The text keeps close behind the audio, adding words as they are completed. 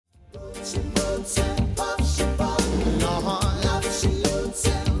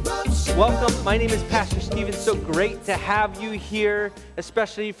Welcome. My name is Pastor Steven. So great to have you here,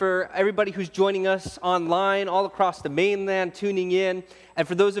 especially for everybody who's joining us online, all across the mainland, tuning in. And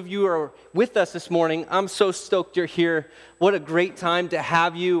for those of you who are with us this morning, I'm so stoked you're here. What a great time to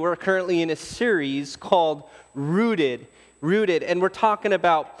have you. We're currently in a series called Rooted. And we're talking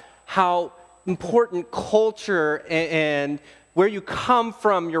about how important culture and where you come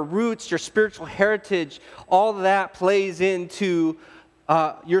from, your roots, your spiritual heritage, all that plays into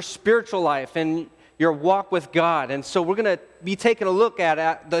your spiritual life and your walk with God. And so we're going to be taking a look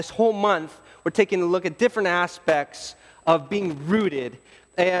at this whole month. We're taking a look at different aspects of being rooted.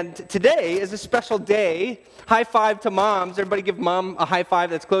 And today is a special day. High five to moms. Everybody give mom a high five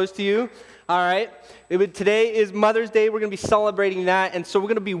that's close to you. All right. Today is Mother's Day. We're going to be celebrating that. And so we're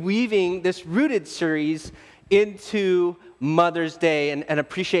going to be weaving this Rooted series into Mother's Day and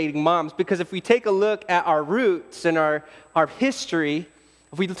appreciating moms. Because if we take a look at our roots and our history,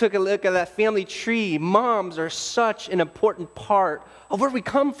 if we took a look at that family tree, moms are such an important part of where we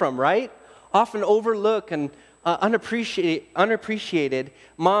come from, right? Often overlooked and unappreciated.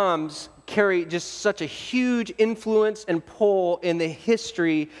 Moms carry just such a huge influence and pull in the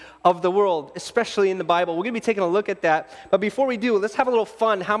history of the world, especially in the Bible. We're going to be taking a look at that. But before we do, let's have a little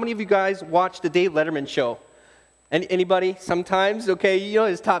fun. How many of you guys watch the Dave Letterman show? Anybody? Sometimes? Okay, you know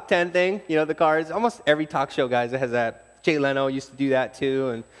his top 10 thing? You know, the cars. Almost every talk show, guys, that has that. Jay Leno used to do that too,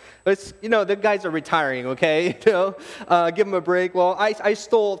 and it's, you know, the guys are retiring, okay? Give them a break. Well, I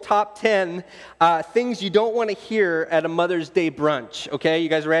stole top 10 things you don't want to hear at a Mother's Day brunch, okay? You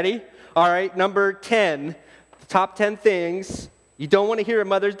guys ready? All right, number 10, the top 10 things you don't want to hear at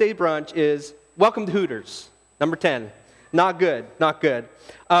Mother's Day brunch is, welcome to Hooters. Number 10, not good.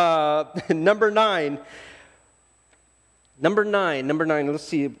 Number 9, let's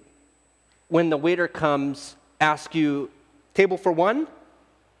see, when the waiter comes, ask you, table for one?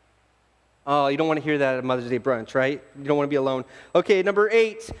 Oh, you don't want to hear that at Mother's Day brunch, right? You don't want to be alone. Okay, number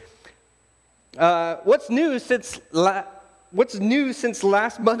 8. What's new since last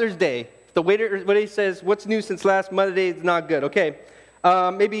Mother's Day? The waiter says, what's new since last Mother's Day is not good. Okay,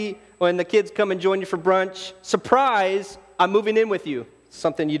 maybe when the kids come and join you for brunch, surprise, I'm moving in with you.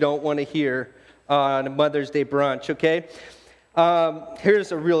 Something you don't want to hear on a Mother's Day brunch, okay?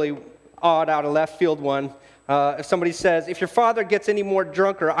 Here's a really odd out of left field one. If somebody says, if your father gets any more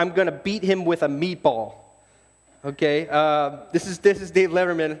drunker, I'm going to beat him with a meatball. Okay, this is Dave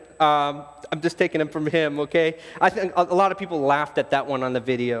Letterman. I'm just taking him from him, okay? I think a lot of people laughed at that one on the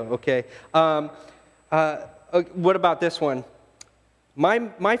video, okay? What about this one?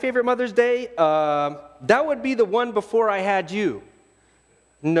 My favorite Mother's Day, that would be the one before I had you.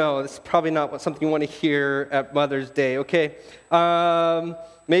 No, that's probably not something you want to hear at Mother's Day, okay?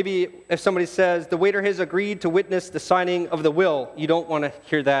 Maybe if somebody says, the waiter has agreed to witness the signing of the will, you don't want to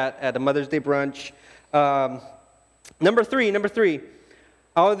hear that at a Mother's Day brunch. Number three,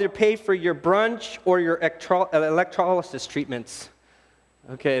 I'll either pay for your brunch or your electrolysis treatments.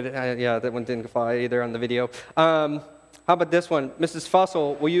 Okay, that one didn't fly either on the video. How about this one? Mrs.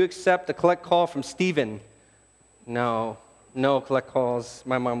 Fussell, will you accept a collect call from Stephen? No collect calls.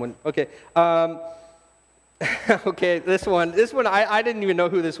 My mom wouldn't. Okay. Okay, this one, I didn't even know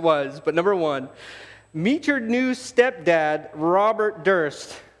who this was, but number 1, meet your new stepdad, Robert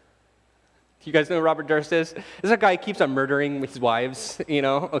Durst. You guys know who Robert Durst is? This is a guy who keeps on murdering his wives, you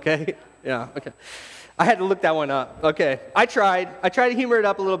know, okay? Yeah, okay. I had to look that one up. Okay, I tried to humor it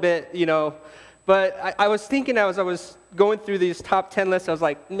up a little bit, you know, but I was thinking as I was going through these top 10 lists, I was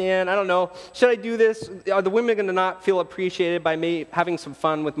like, man, I don't know. Should I do this? Are the women going to not feel appreciated by me having some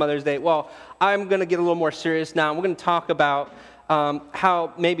fun with Mother's Day? Well, I'm going to get a little more serious now. We're going to talk about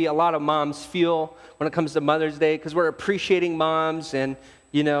how maybe a lot of moms feel when it comes to Mother's Day, because we're appreciating moms, and,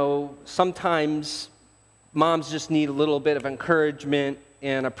 you know, sometimes moms just need a little bit of encouragement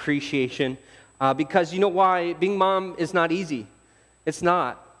and appreciation, because you know why? Being mom is not easy. It's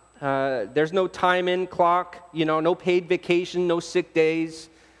not. There's no time in clock, you know, no paid vacation, no sick days.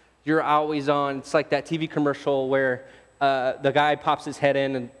 You're always on. It's like that TV commercial where the guy pops his head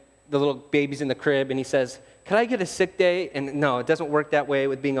in and the little baby's in the crib and he says, can I get a sick day? And no, it doesn't work that way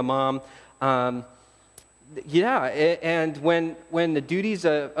with being a mom. And when the duties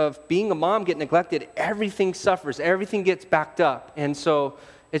of being a mom get neglected, everything suffers, everything gets backed up. And so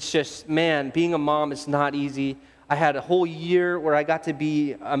it's just, man, being a mom is not easy. I had a whole year where I got to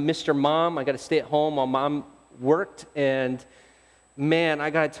be a Mr. Mom. I got to stay at home while mom worked. And man, I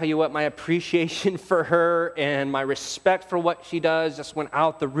got to tell you what, my appreciation for her and my respect for what she does just went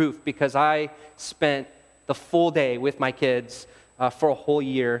out the roof, because I spent the full day with my kids for a whole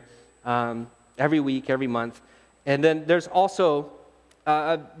year. every week, every month. And then there's also,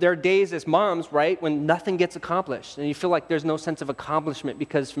 there are days as moms, right, when nothing gets accomplished. And you feel like there's no sense of accomplishment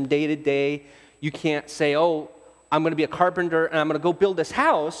because from day to day, you can't say, oh, I'm going to be a carpenter and I'm going to go build this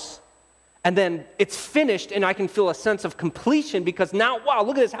house. And then it's finished and I can feel a sense of completion because now, wow,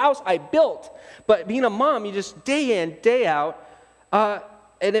 look at this house I built. But being a mom, you just day in, day out,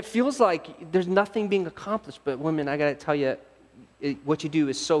 and it feels like there's nothing being accomplished. But women, I got to tell you, what you do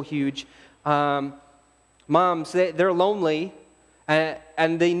is so huge. Moms, they're lonely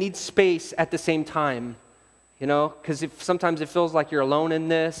and they need space at the same time, you know, because sometimes it feels like you're alone in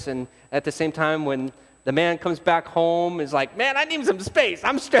this, and at the same time when the man comes back home is like, man, I need some space.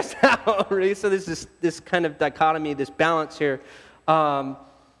 I'm stressed out. Really? So there's this kind of dichotomy, this balance here. And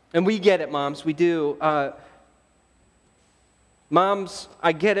we get it, moms. We do. Moms,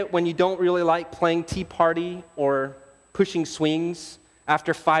 I get it when you don't really like playing Tea Party or pushing swings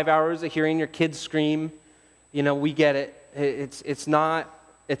after 5 hours of hearing your kids scream. You know, we get it. It's not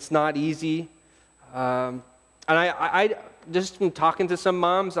easy. And I just from talking to some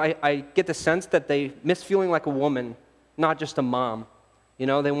moms, I get the sense that they miss feeling like a woman, not just a mom. You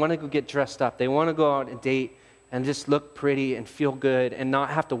know, they want to go get dressed up. They want to go out and date and just look pretty and feel good and not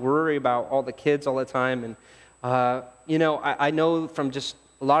have to worry about all the kids all the time. And, you know, I know from just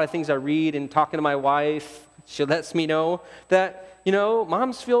a lot of things I read and talking to my wife, she lets me know that, you know,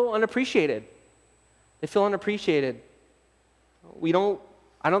 moms feel unappreciated. They feel unappreciated.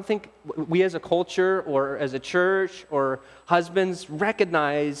 I don't think we as a culture or as a church or husbands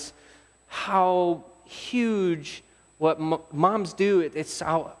recognize how huge what moms do. It's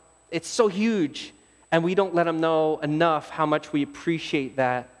so huge, and we don't let them know enough how much we appreciate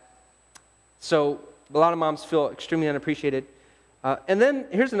that. So a lot of moms feel extremely unappreciated. And then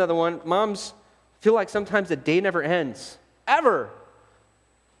here's another one. Moms feel like sometimes the day never ends. Ever.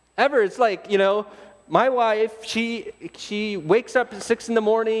 It's like, you know, my wife, she wakes up at 6 in the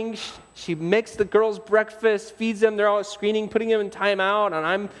morning, she makes the girls breakfast, feeds them, they're all screening, putting them in timeout, and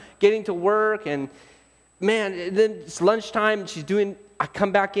I'm getting to work, and man, then it's lunchtime, I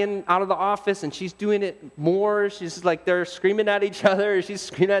come back in out of the office, and she's doing it more. She's like, they're screaming at each other, she's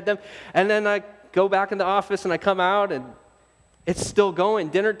screaming at them, and then I go back in the office, and I come out, and it's still going,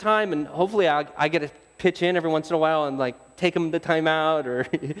 dinner time, and hopefully I get to pitch in every once in a while and like take them to timeout or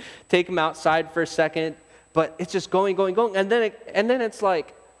take them outside for a second, but it's just going, and then it's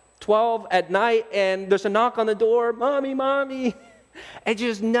like 12 at night, and there's a knock on the door, mommy. It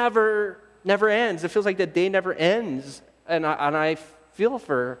just never ends. It feels like the day never ends, and I feel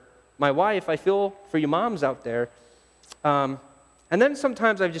for my wife. I feel for you moms out there. And then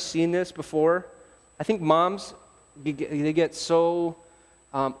sometimes I've just seen this before. I think moms, they get so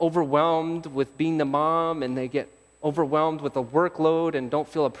overwhelmed with being the mom, and they get overwhelmed with the workload and don't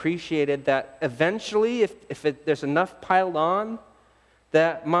feel appreciated, that eventually, if there's enough piled on,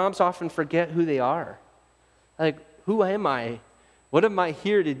 that moms often forget who they are. Like, who am I? What am I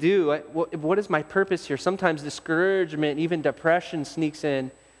here to do? What is my purpose here? Sometimes discouragement, even depression sneaks in,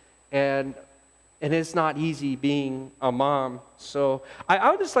 and it's not easy being a mom. So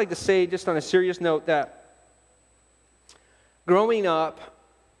I would just like to say, just on a serious note, that growing up,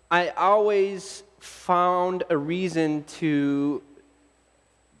 I always found a reason to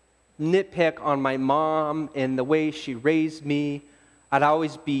nitpick on my mom and the way she raised me. I'd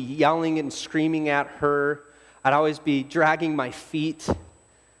always be yelling and screaming at her. I'd always be dragging my feet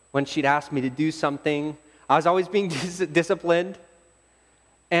when she'd ask me to do something. I was always being disciplined.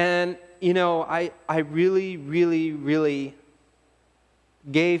 And, you know, I really, really, really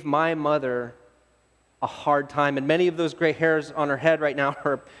gave my mother a hard time, and many of those gray hairs on her head right now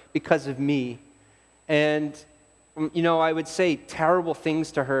are because of me. And, you know, I would say terrible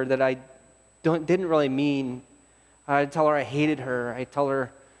things to her that I didn't really mean. I'd tell her I hated her. I'd tell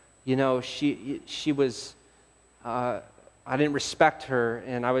her, you know, she was, I didn't respect her,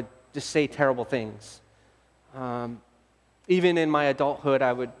 and I would just say terrible things. Even in my adulthood,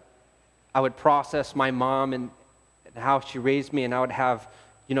 I would process my mom and how she raised me, and I would have,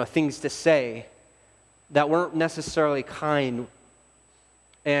 you know, things to say that weren't necessarily kind.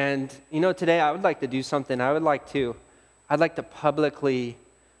 And, you know, today I would like to do something. I'd like to publicly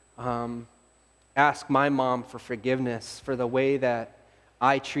ask my mom for forgiveness for the way that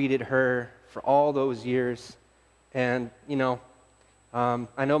I treated her for all those years. And, you know,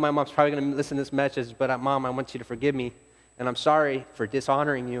 I know my mom's probably going to listen to this message, but Mom, I want you to forgive me. And I'm sorry for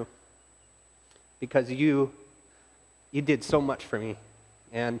dishonoring you, because you did so much for me.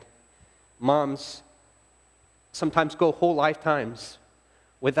 And moms sometimes go whole lifetimes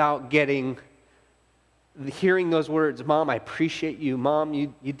without getting hearing those words, Mom, I appreciate you. Mom,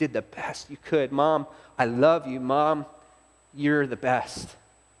 you did the best you could. Mom, I love you. Mom, you're the best.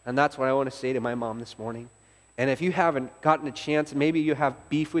 And that's what I want to say to my mom this morning. And if you haven't gotten a chance, maybe you have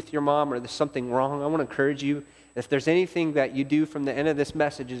beef with your mom or there's something wrong, I want to encourage you, if there's anything that you do from the end of this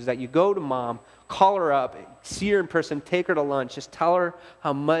message is that you go to mom, call her up, see her in person, take her to lunch, just tell her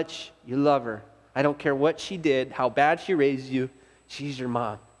how much you love her. I don't care what she did, how bad she raised you, she's your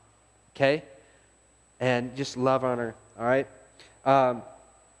mom, okay? And just love on her, all right?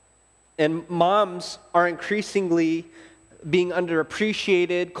 And moms are increasingly being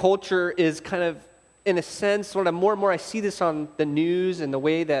underappreciated. Culture is kind of, in a sense, sort of more and more, I see this on the news and the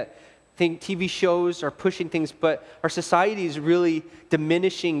way that TV shows are pushing things, but our society is really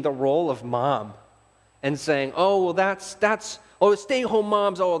diminishing the role of mom and saying, oh, well, stay-at-home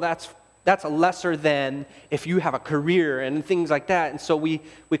moms, oh, that's a lesser than if you have a career and things like that. And so we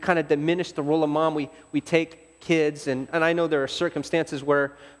kind of diminish the role of mom. We take kids, and I know there are circumstances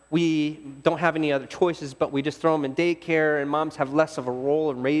where we don't have any other choices, but we just throw them in daycare, and moms have less of a role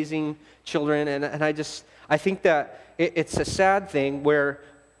in raising children. And I think that it's a sad thing where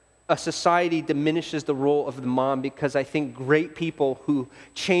a society diminishes the role of the mom, because I think great people who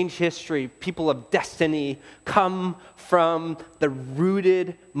change history, people of destiny, come from the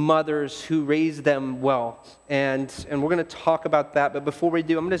rooted mothers who raised them well. And we're going to talk about that. But before we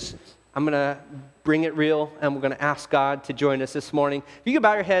do, I'm going to bring it real, and we're going to ask God to join us this morning. If you can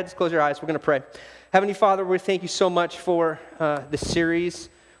bow your heads, close your eyes, we're going to pray. Heavenly Father, we thank you so much for the series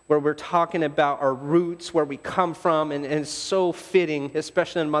where we're talking about our roots, where we come from, and it's so fitting,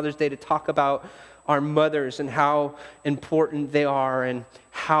 especially on Mother's Day, to talk about our mothers and how important they are, and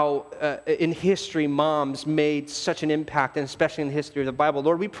how in history moms made such an impact, and especially in the history of the Bible.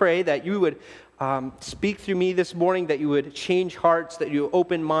 Lord, we pray that you would speak through me this morning, that you would change hearts, that you would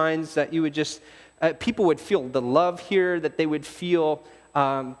open minds, that you would just, people would feel the love here, that they would feel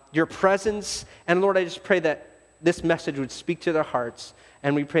your presence. And Lord, I just pray that this message would speak to their hearts.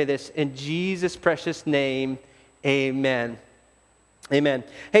 And we pray this in Jesus' precious name, amen. Amen.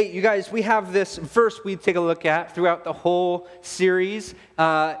 Hey, you guys, we have this verse we take a look at throughout the whole series,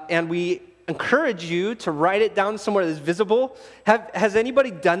 and we encourage you to write it down somewhere that's visible. Has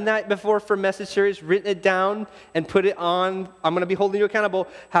anybody done that before for a message series, written it down and put it on? I'm going to be holding you accountable.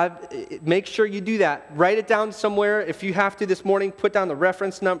 Make sure you do that. Write it down somewhere. If you have to this morning, put down the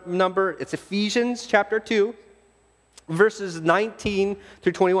reference number. It's Ephesians chapter 2. Verses 19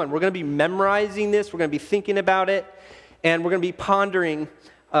 through 21. We're going to be memorizing this. We're going to be thinking about it. And we're going to be pondering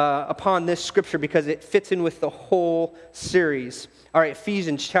upon this scripture because it fits in with the whole series. All right,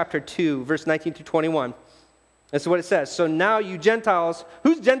 Ephesians chapter 2, verse 19 through 21. That's what it says. So now you Gentiles.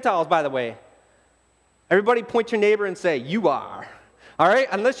 Who's Gentiles, by the way? Everybody point to your neighbor and say, you are. All right?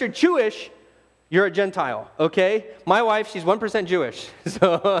 Unless you're Jewish, you're a Gentile, okay? My wife, she's 1% Jewish,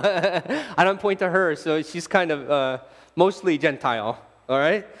 so I don't point to her, so she's kind of mostly Gentile, all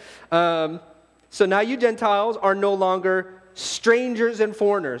right? So now you Gentiles are no longer strangers and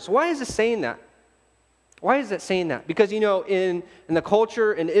foreigners. Why is it saying that? Why is it saying that? Because, in the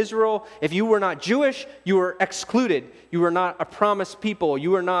culture in Israel, if you were not Jewish, you were excluded. You were not a promised people.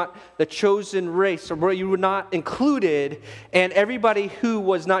 You were not the chosen race, or you were not included. And everybody who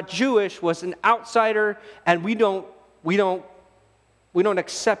was not Jewish was an outsider, and we don't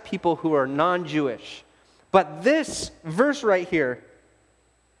accept people who are non-Jewish. But this verse right here,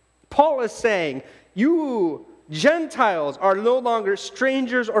 Paul is saying, you Gentiles are no longer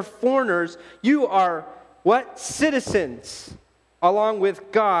strangers or foreigners. You are what? Citizens, along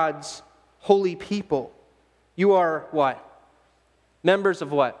with God's holy people. You are what? Members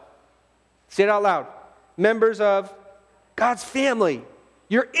of what? Say it out loud. Members of God's family.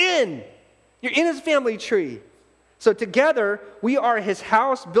 You're in his family tree. So together, we are his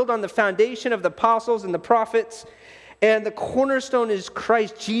house, built on the foundation of the apostles and the prophets. And the cornerstone is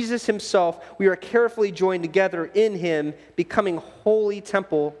Christ Jesus himself. We are carefully joined together in him, becoming holy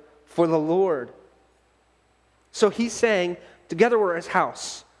temple for the Lord. So he's saying, together we're his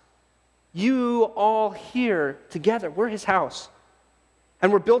house. You all here together, we're his house.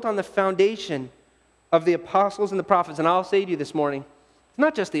 And we're built on the foundation of the apostles and the prophets. And I'll say to you this morning, it's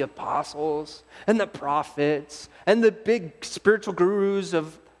not just the apostles and the prophets and the big spiritual gurus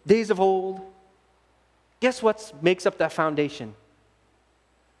of days of old. Guess what makes up that foundation?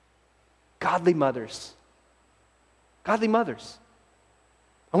 Godly mothers. Godly mothers.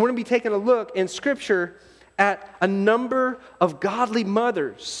 And we're going to be taking a look in Scripture at a number of godly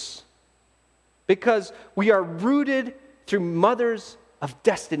mothers because we are rooted through mothers of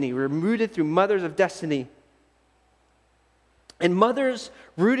destiny. We're rooted through mothers of destiny. And mothers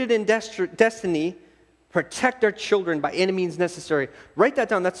rooted in destiny Protect our children by any means necessary. Write that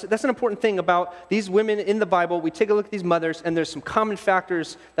down. That's an important thing about these women in the Bible. We take a look at these mothers, and there's some common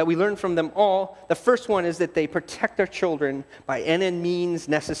factors that we learn from them all. The first one is that they protect their children by any means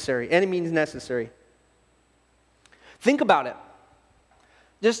necessary. Any means necessary. Think about it.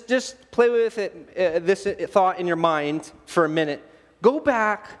 Just play with it, this thought in your mind for a minute. Go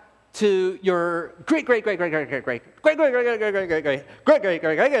back to your great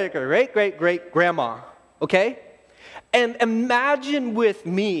grandma, okay? And imagine with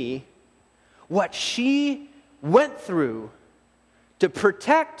me what she went through to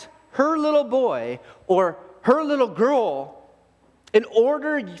protect her little boy or her little girl in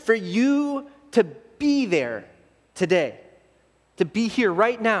order for you to be there today, to be here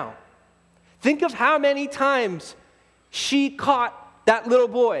right now. Think of how many times she caught that little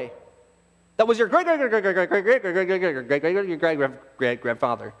boy. That was your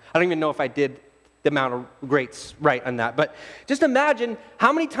great-great-great-great-great-great-great-great-great-grandfather. I don't even know if I did the amount of greats right on that. But just imagine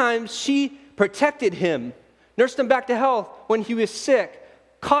how many times she protected him, nursed him back to health when he was sick,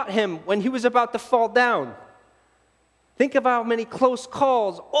 caught him when he was about to fall down. Think of how many close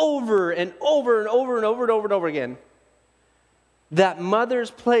calls over and over and over and over and over and over again that mothers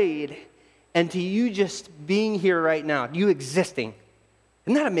played into you just being here right now, you existing.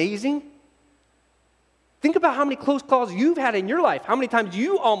 Isn't that amazing? Think about how many close calls you've had in your life, how many times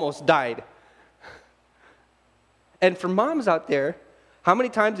you almost died. And for moms out there, how many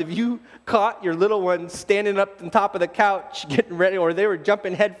times have you caught your little one standing up on top of the couch getting ready, or they were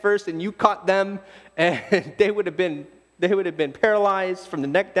jumping head first and you caught them and they would have been paralyzed from the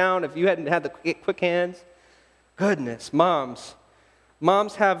neck down if you hadn't had the quick hands? Goodness, moms.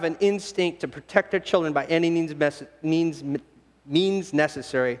 Moms have an instinct to protect their children by any means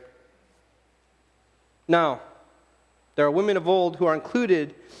necessary. Now, there are women of old who are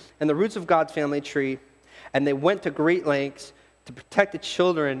included in the roots of God's family tree, and they went to great lengths to protect the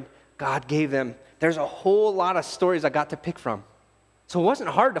children God gave them. There's a whole lot of stories I got to pick from. So it wasn't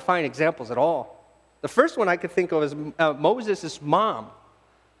hard to find examples at all. The first one I could think of is Moses' mom.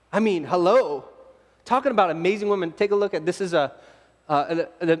 I mean, hello. Talking about amazing women. Take a look at this. Is an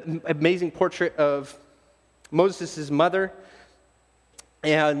amazing portrait of Moses' mother.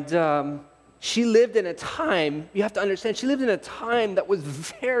 And she lived in a time, you have to understand, she lived in a time that was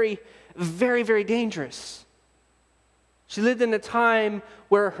very, very, very dangerous. She lived in a time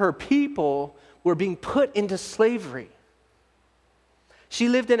where her people were being put into slavery. She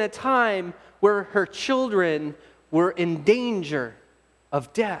lived in a time where her children were in danger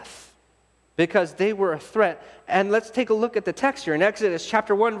of death because they were a threat. And let's take a look at the text here. In Exodus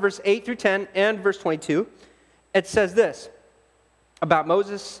chapter 1, verse 8 through 10 and verse 22, it says this about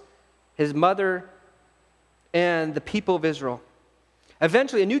Moses, his mother, and the people of Israel.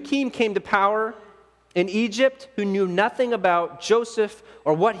 Eventually, a new king came to power in Egypt who knew nothing about Joseph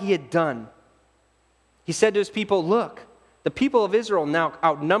or what he had done. He said to his people, "Look, the people of Israel now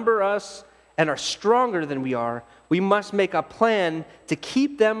outnumber us and are stronger than we are. We must make a plan to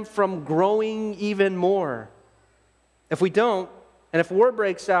keep them from growing even more. If we don't, and if war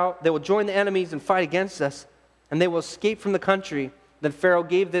breaks out, they will join the enemies and fight against us, and they will escape from the country." Then Pharaoh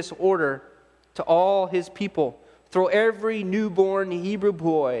gave this order to all his people: "Throw every newborn Hebrew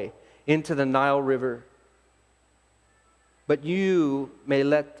boy into the Nile River. But you may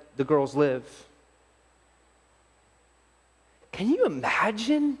let the girls live." Can you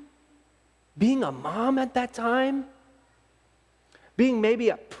imagine being a mom at that time? Being maybe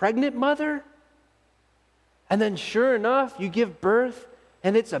a pregnant mother? And then sure enough, you give birth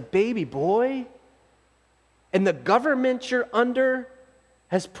and it's a baby boy? And the government you're under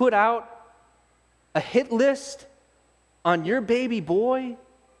has put out a hit list on your baby boy?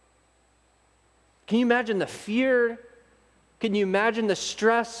 Can you imagine the fear? Can you imagine the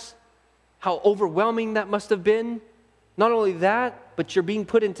stress? How overwhelming that must have been? Not only that, but you're being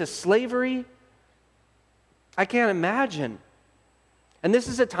put into slavery? I can't imagine. And this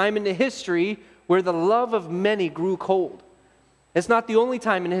is a time in the history where the love of many grew cold. It's not the only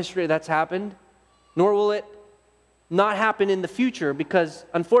time in history that's happened, nor will it not happen in the future, because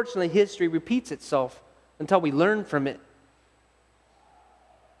unfortunately history repeats itself until we learn from it.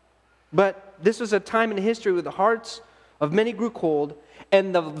 But this was a time in history where the hearts of many grew cold,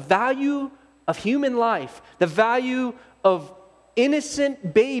 and the value of human life, the value of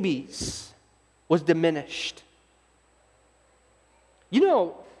innocent babies was diminished. You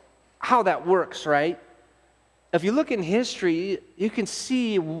know how that works, right? If you look in history, you can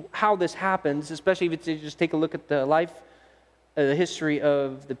see how this happens, especially if you just take a look at the life, the history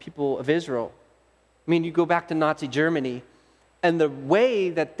of the people of Israel. I mean, you go back to Nazi Germany, and the way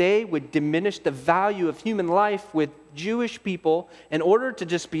that they would diminish the value of human life with Jewish people in order to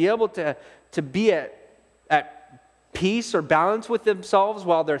just be able to be at peace or balance with themselves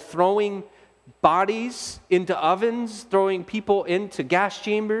while they're throwing bodies into ovens, throwing people into gas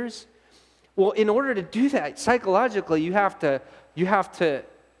chambers. Well, in order to do that, psychologically, you have to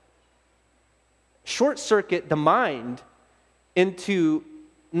short circuit the mind into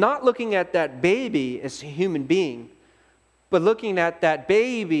not looking at that baby as a human being, but looking at that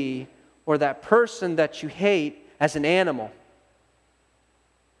baby or that person that you hate as an animal.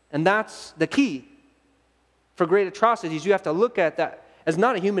 And that's the key for great atrocities. You have to look at that as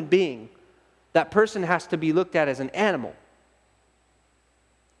not a human being. That person has to be looked at as an animal.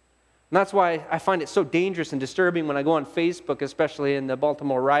 And that's why I find it so dangerous and disturbing when I go on Facebook, especially in the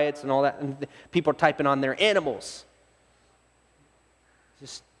Baltimore riots and all that, and people are typing on their animals.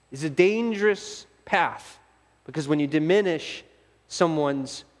 It's a dangerous path, because when you diminish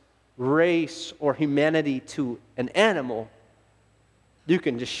someone's race or humanity to an animal, you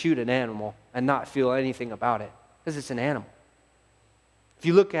can just shoot an animal and not feel anything about it, because it's an animal. If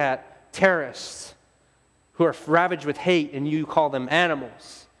you look at terrorists who are ravaged with hate and you call them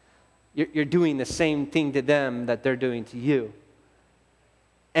animals, you're doing the same thing to them that they're doing to you.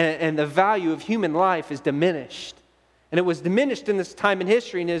 And the value of human life is diminished. And it was diminished in this time in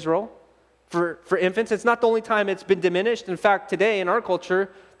history in Israel for infants. It's not the only time it's been diminished. In fact, today in our culture,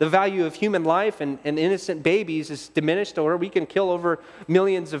 the value of human life and innocent babies is diminished, or we can kill over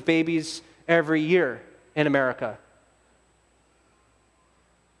millions of babies every year in America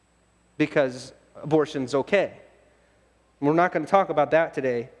because abortion's okay. We're not going to talk about that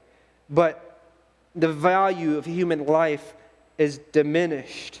today. But the value of human life is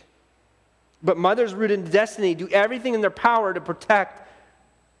diminished. But mothers rooted in destiny do everything in their power to protect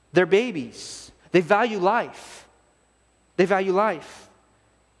their babies. They value life. They value life.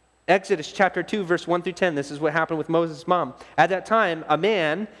 Exodus chapter 2, verse 1 through 10, this is what happened with Moses' mom. At that time, a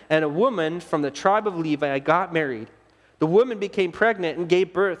man and a woman from the tribe of Levi got married. The woman became pregnant and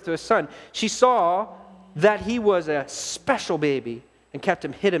gave birth to a son. She saw that he was a special baby and kept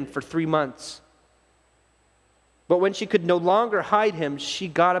him hidden for 3 months. But when she could no longer hide him, she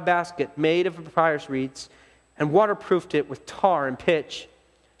got a basket made of papyrus reeds and waterproofed it with tar and pitch.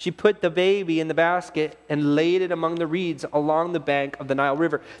 She put the baby in the basket and laid it among the reeds along the bank of the Nile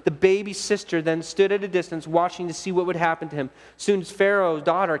River. The baby's sister then stood at a distance watching to see what would happen to him. Soon Pharaoh's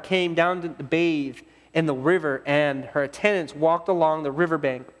daughter came down to bathe in the river, and her attendants walked along the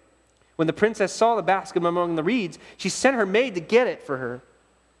riverbank. When the princess saw the basket among the reeds, she sent her maid to get it for her.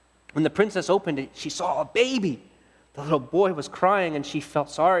 When the princess opened it, she saw a baby. The little boy was crying, and she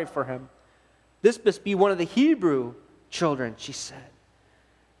felt sorry for him. "This must be one of the Hebrew children," she said.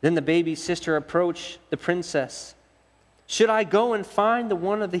 Then the baby's sister approached the princess. "Should I go and find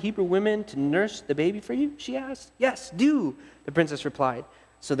one of the Hebrew women to nurse the baby for you?" she asked. "Yes, do," the princess replied.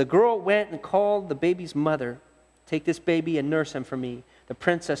 So the girl went and called the baby's mother. "Take this baby and nurse him for me." The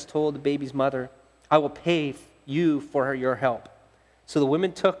princess told the baby's mother, "I will pay you for your help." So the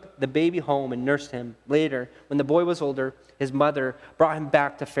women took the baby home and nursed him. Later, when the boy was older, his mother brought him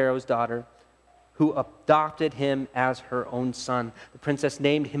back to Pharaoh's daughter, who adopted him as her own son. The princess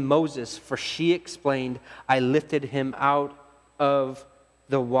named him Moses, for she explained, "I lifted him out of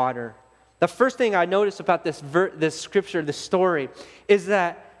the water." The first thing I notice about this scripture, this story, is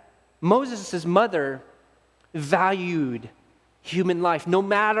that Moses' mother valued human life, no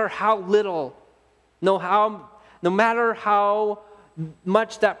matter how little, no matter how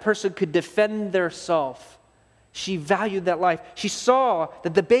much that person could defend theirself. She valued that life. She saw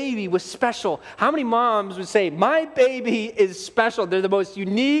that the baby was special. How many moms would say, "My baby is special. They're the most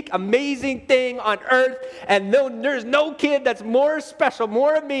unique, amazing thing on earth, and there's no kid that's more special,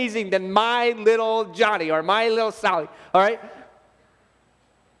 more amazing than my little Johnny or my little Sally." All right?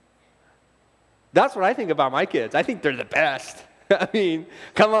 That's what I think about my kids. I think they're the best. I mean,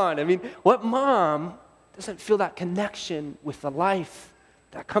 come on. I mean, what mom doesn't feel that connection with the life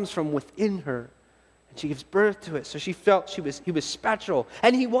that comes from within her? And she gives birth to it. So she felt he was special.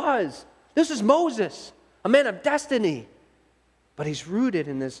 And he was. This is Moses, a man of destiny. But he's rooted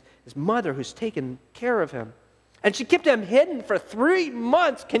in his mother who's taken care of him. And she kept him hidden for 3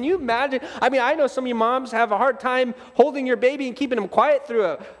 months. Can you imagine? I mean, I know some of you moms have a hard time holding your baby and keeping him quiet through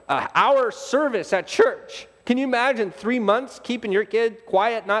an hour service at church. Can you imagine 3 months keeping your kid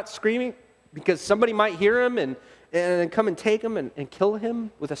quiet, not screaming? Because somebody might hear him and come and take him and kill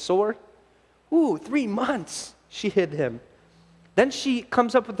him with a sword. 3 months she hid him. Then she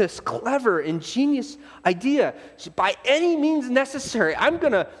comes up with this clever, ingenious idea. By any means necessary, I'm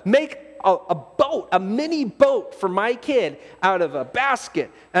going to make a boat, a mini boat for my kid out of a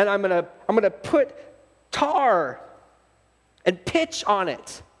basket, and I'm gonna put tar and pitch on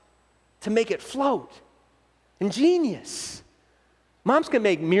it to make it float. Ingenious. Moms can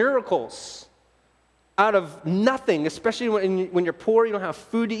make miracles out of nothing, especially when you're poor, you don't have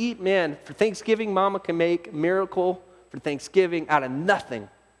food to eat. Man, for Thanksgiving, Mama can make a miracle for Thanksgiving out of nothing.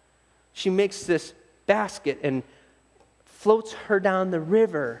 She makes this basket and floats her down the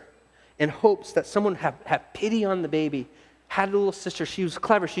river in hopes that someone have pity on the baby. Had a little sister. She was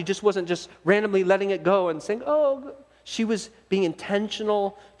clever. She just wasn't just randomly letting it go and saying, oh, she was being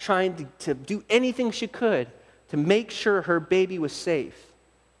intentional, trying to do anything she could to make sure her baby was safe.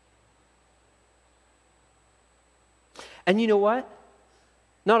 And you know what?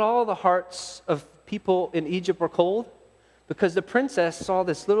 Not all the hearts of people in Egypt were cold, because the princess saw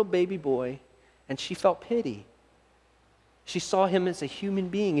this little baby boy and she felt pity. She saw him as a human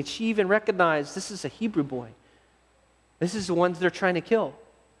being, and she even recognized this is a Hebrew boy. This is the ones they're trying to kill.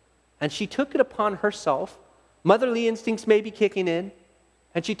 And she took it upon herself. Motherly instincts may be kicking in,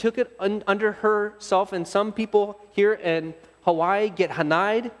 and she took it under herself. And some people here in Hawaii get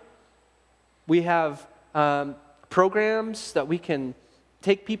hana'd. We have programs that we can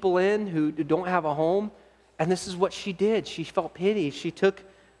take people in who don't have a home. And this is what she did. She felt pity. She took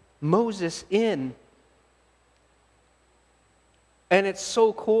Moses in. And it's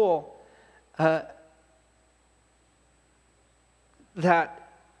so cool that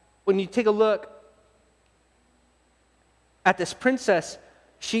when you take a look at this princess,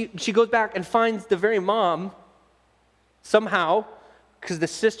 she goes back and finds the very mom somehow, because the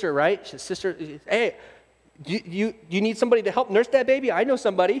sister, right? The sister, hey, you need somebody to help nurse that baby? I know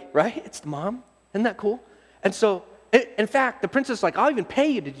somebody, right? It's the mom. Isn't that cool? And so, in fact, the princess is like, I'll even pay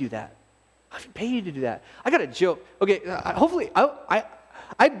you to do that. I got a joke. Okay, hopefully,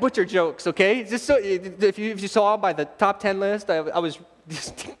 I butcher jokes, okay? Just so, if you saw by the top 10 list, I was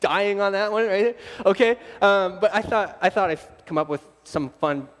just dying on that one, right? Okay, but I thought I'd come up with some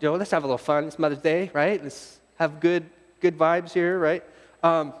fun. Let's have a little fun. It's Mother's Day, right? Let's have good vibes here, right?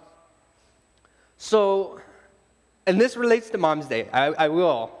 So, and this relates to Mom's Day. I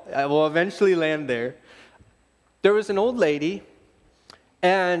will eventually land there. There was an old lady,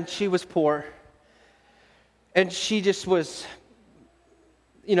 and she was poor, and she just was,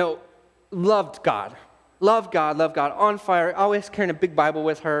 loved God, on fire, always carrying a big Bible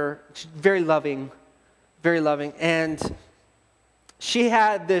with her. She's very loving, and she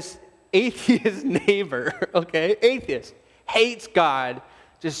had this atheist neighbor, okay? Atheist, hates God,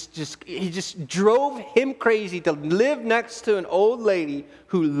 he just drove him crazy to live next to an old lady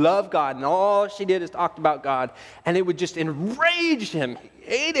who loved God, and all she did is talked about God, and it would just enrage him. He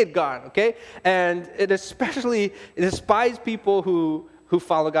hated God, okay? And it especially despised people who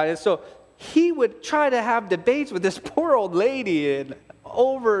follow God. And so he would try to have debates with this poor old lady, and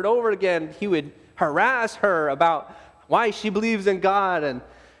over again, he would harass her about why she believes in God,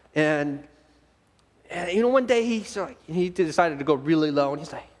 and one day he decided to go really low, and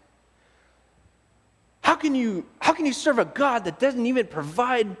he's like, how can you serve a God that doesn't even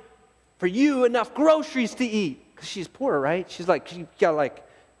provide for you enough groceries to eat? Because she's poor, right? She got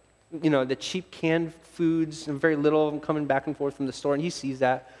the cheap canned foods and very little of them coming back and forth from the store, and he sees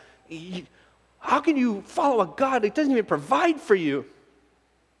that. How can you follow a God that doesn't even provide for you?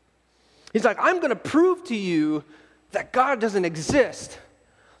 He's like, I'm going to prove to you that God doesn't exist.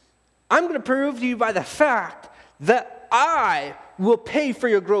 I'm going to prove to you by the fact that I will pay for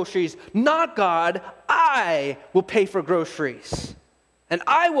your groceries, not God. I will pay for groceries. And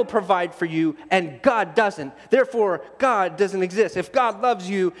I will provide for you, and God doesn't. Therefore, God doesn't exist. If God loves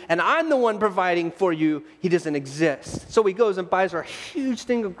you, and I'm the one providing for you, he doesn't exist. So he goes and buys her a huge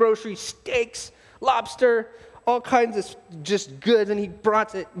thing of groceries, steaks, lobster, all kinds of just goods, and he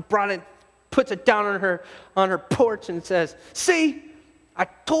brought it, puts it down on her porch and says, see, I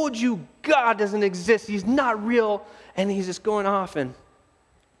told you God doesn't exist. He's not real. And he's just going off.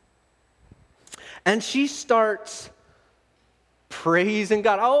 And she starts praising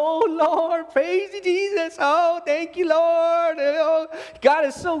God. Oh, Lord, praise you, Jesus. Oh, thank you, Lord. Oh, God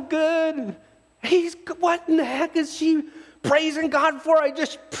is so good. What in the heck is she praising God for? I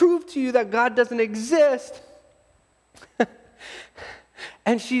just proved to you that God doesn't exist.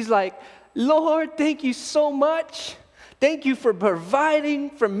 And she's like, Lord, thank you so much. Thank you for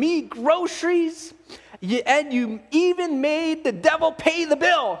providing for me groceries, and you even made the devil pay the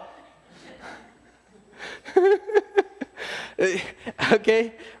bill.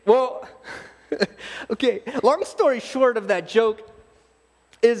 Okay, well, okay, long story short of that joke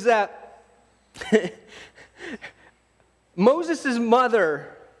is that Moses'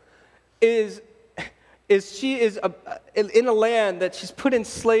 mother is she is in a land that she's put in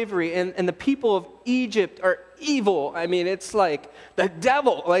slavery, and the people of Egypt are evil. I mean, it's like the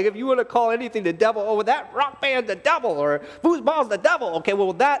devil. Like, if you want to call anything the devil, oh, that rock band, the devil, or foosball's the devil. Okay,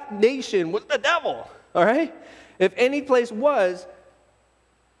 well, that nation was the devil, all right? If any place was,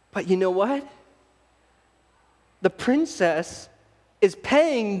 but you know what? The princess is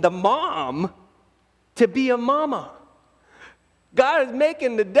paying the mom to be a mama. God is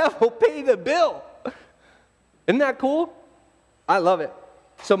making the devil pay the bill. Isn't that cool? I love it.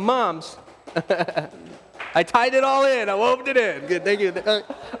 So moms, I tied it all in. I wove it in. Good, thank you.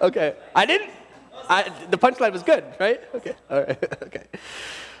 Okay. The punchline was good, right? Okay. All right. Okay.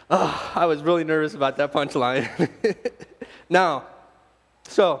 Oh, I was really nervous about that punchline. Now,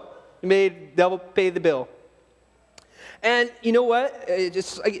 so you made devil pay the bill. And you know what?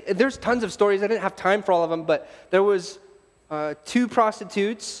 There's tons of stories. I didn't have time for all of them, but there was 2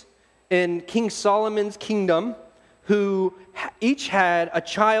 prostitutes in King Solomon's kingdom who each had a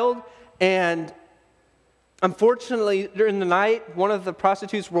child, and unfortunately during the night one of the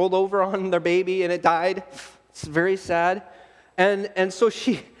prostitutes rolled over on their baby and it died. It's very sad. And so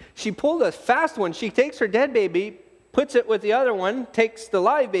she pulled a fast one. She takes her dead baby, puts it with the other one, takes the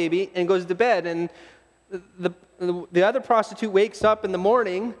live baby, and goes to bed. And the other prostitute wakes up in the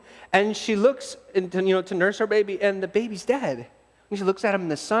morning and she looks to nurse her baby, and the baby's dead. And she looks at him in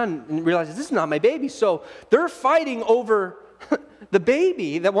the sun and realizes, this is not my baby. So they're fighting over the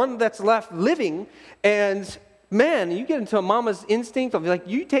baby, the one that's left living. And man, you get into a mama's instinct of like,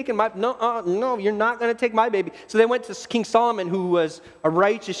 you taking my, no, you're not going to take my baby. So they went to King Solomon, who was a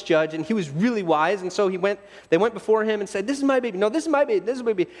righteous judge, and he was really wise. And so they went before him and said, this is my baby. No, this is my baby. This is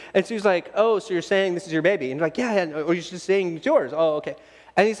my baby. And so he's like, oh, so you're saying this is your baby? And you're like, yeah. Or you're just saying it's yours. Oh, okay.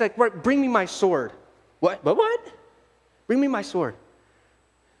 And he's like, right, bring me my sword. What? Bring me my sword.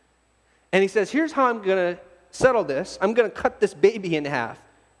 And he says, here's how I'm going to settle this. I'm going to cut this baby in half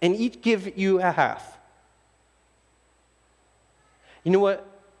and each give you a half. You know what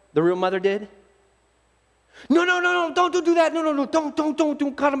the real mother did? No, don't do that. No,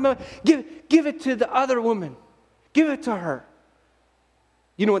 don't cut him. Give it to the other woman. Give it to her.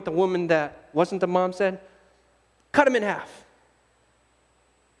 You know what the woman that wasn't the mom said? Cut him in half.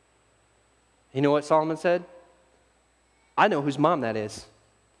 You know what Solomon said? I know whose mom that is.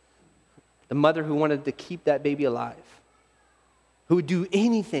 The mother who wanted to keep that baby alive. Who would do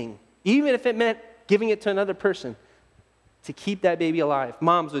anything, even if it meant giving it to another person, to keep that baby alive.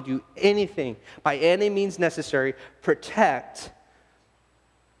 Moms would do anything, by any means necessary, protect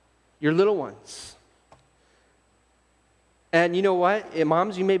your little ones. And you know what?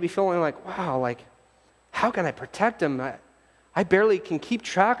 Moms, you may be feeling like, wow, like, how can I protect them? I barely can keep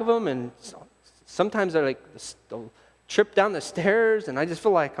track of them, and sometimes they're like, they'll trip down the stairs, and I just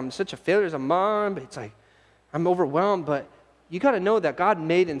feel like I'm such a failure as a mom. But it's like, I'm overwhelmed. But you got to know that God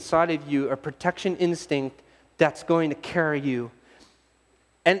made inside of you a protection instinct that's going to carry you.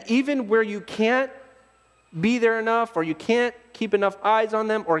 And even where you can't be there enough, or you can't keep enough eyes on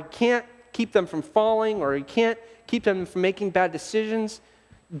them, or you can't keep them from falling, or you can't keep them from making bad decisions,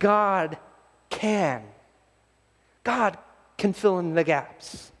 God can. God can fill in the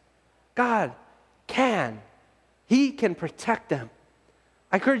gaps. God can. He can protect them.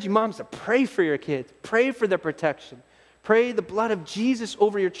 I encourage you moms to pray for your kids. Pray for their protection. Pray the blood of Jesus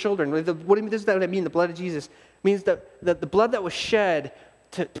over your children. What does that mean, the blood of Jesus? It means that the blood that was shed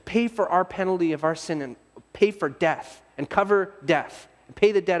to pay for our penalty of our sin and pay for death and cover death and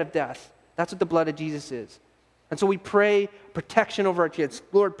pay the debt of death. That's what the blood of Jesus is. And so we pray protection over our kids.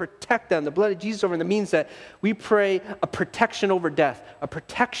 Lord, protect them. The blood of Jesus over them means that we pray a protection over death, a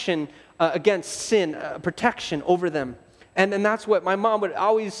protection against sin, a protection over them. And that's what my mom would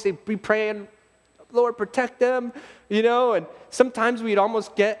always say, be praying, Lord, protect them, and sometimes we'd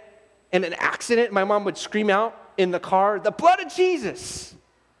almost get in an accident. My mom would scream out in the car, the blood of Jesus.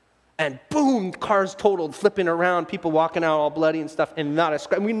 And boom, cars totaled, flipping around, people walking out all bloody and stuff, and not a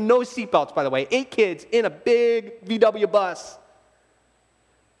scratch. No seatbelts, by the way. 8 kids in a big VW bus.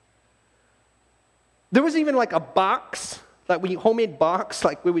 There was even like a box, homemade box,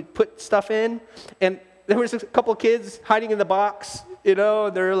 like we would put stuff in, and there was a couple kids hiding in the box,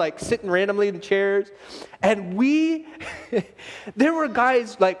 they're like sitting randomly in the chairs. And there were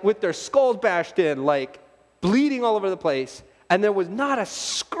guys like with their skulls bashed in, like bleeding all over the place. And there was not a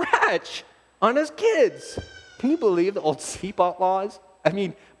scratch on us kids. Can you believe the old seatbelt laws?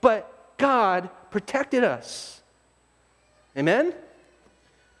 But God protected us. Amen?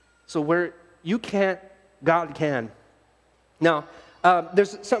 So where you can't, God can. Now,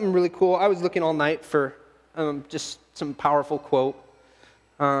 there's something really cool. I was looking all night for just some powerful quote.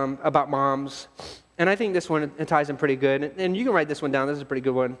 about moms. And I think this one it ties in pretty good. And you can write this one down. This is a pretty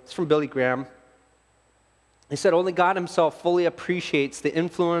good one. It's from Billy Graham. He said, only God himself fully appreciates the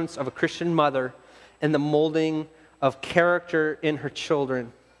influence of a Christian mother in the molding of character in her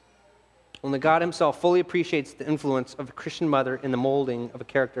children. Only God himself fully appreciates the influence of a Christian mother in the molding of a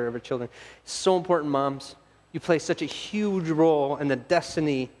character of her children. It's so important, moms. You play such a huge role in the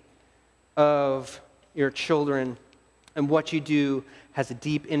destiny of your children, and what you do has a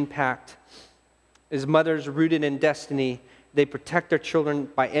deep impact. As mothers rooted in destiny, they protect their children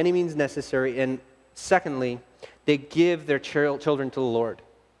by any means necessary, and secondly, they give their children to the Lord.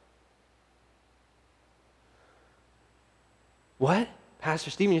 What?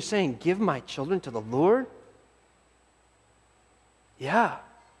 Pastor Stephen, you're saying give my children to the Lord? Yeah.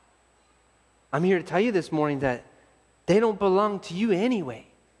 I'm here to tell you this morning that they don't belong to you anyway.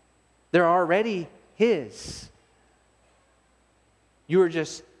 They're already His. You are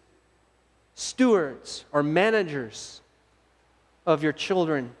just stewards or managers of your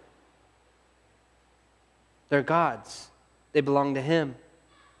children. They're God's. They belong to Him.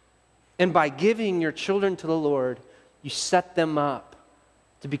 And by giving your children to the Lord, you set them up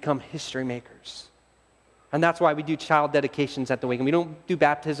to become history makers. And that's why we do child dedications at the wake. And we don't do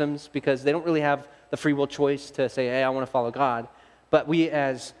baptisms because they don't really have the free will choice to say, hey, I want to follow God. But we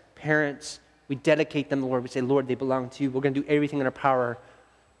as parents, we dedicate them to the Lord. We say, Lord, they belong to you. We're going to do everything in our power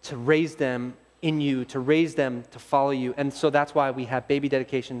to raise them in you, to raise them to follow you. And so that's why we have baby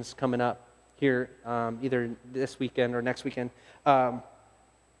dedications coming up here either this weekend or next weekend.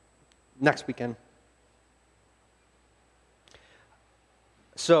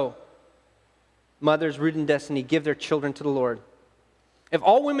 So, mothers rooted in destiny give their children to the Lord. If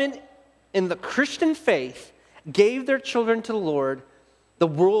all women in the Christian faith gave their children to the Lord, the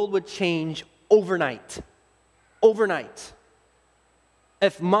world would change overnight. Overnight.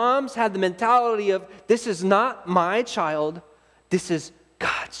 If moms had the mentality of, this is not my child, this is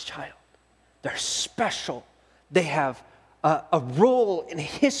God's child. They're special. They have a role in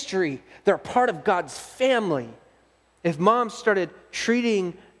history. They're a part of God's family. If moms started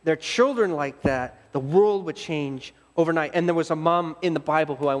treating their children like that, the world would change overnight. And there was a mom in the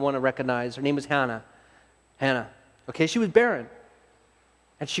Bible who I want to recognize. Her name was Hannah. Okay, she was barren.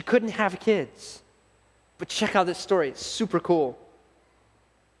 And she couldn't have kids. But check out this story. It's super cool.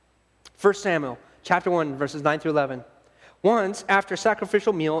 1 Samuel, chapter 1, verses 9 through 11. Once, after a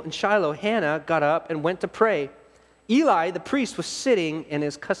sacrificial meal in Shiloh, Hannah got up and went to pray. Eli, the priest, was sitting in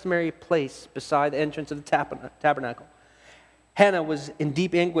his customary place beside the entrance of the tabernacle. Hannah was in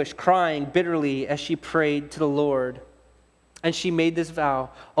deep anguish, crying bitterly as she prayed to the Lord. And she made this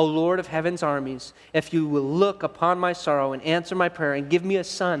vow, O Lord of heaven's armies, if you will look upon my sorrow and answer my prayer and give me a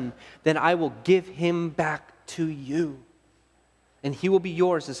son, then I will give him back to you. And he will be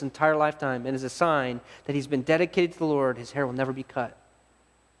yours this entire lifetime. And as a sign that he's been dedicated to the Lord, his hair will never be cut.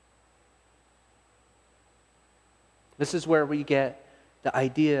 This is where we get the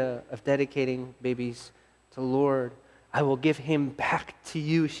idea of dedicating babies to the Lord. I will give him back to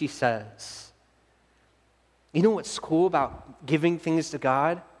you, she says. You know what's cool about giving things to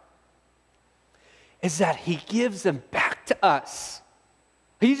God? Is that he gives them back to us.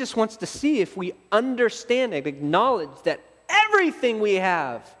 He just wants to see if we understand and acknowledge that everything we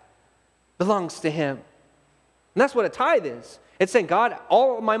have belongs to him. And that's what a tithe is. It's saying, God,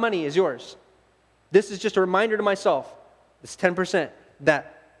 all of my money is yours. This is just a reminder to myself, this 10%,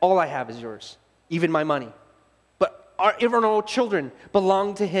 that all I have is yours, even my money. But our eternal children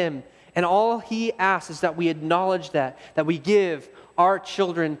belong to him. And all he asks is that we acknowledge that we give our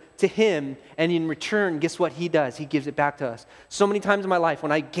children to him, and in return, guess what he does? He gives it back to us. So many times in my life,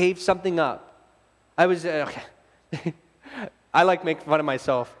 when I gave something up, I was, I like making fun of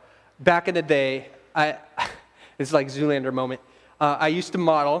myself. Back in the day, it's like Zoolander moment. I used to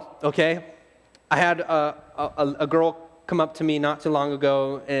model, okay? I had a girl come up to me not too long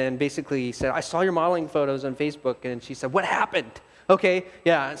ago and basically said, I saw your modeling photos on Facebook, and she said, what happened? Okay,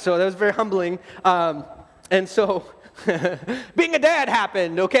 yeah, so that was very humbling. And so being a dad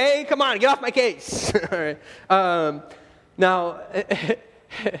happened, okay? Come on, get off my case. All right. Now,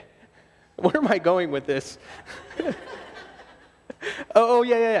 where am I going with this? Oh,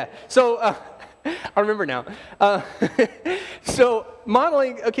 yeah. So, I remember now. So,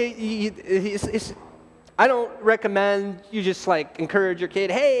 modeling, okay, I don't recommend you just like encourage your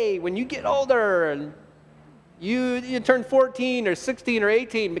kid, hey, when you get older and you turn 14 or 16 or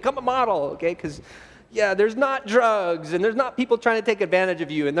 18, become a model, okay? Because, yeah, there's not drugs and there's not people trying to take advantage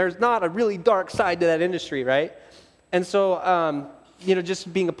of you and there's not a really dark side to that industry, right? And so,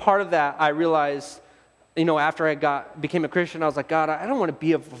 just being a part of that, I realized after I became a Christian, I was like, God, I don't want to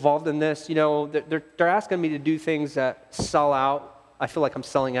be involved in this. They're asking me to do things that sell out. I feel like I'm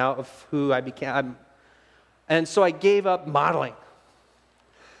selling out of who I became. And so I gave up modeling.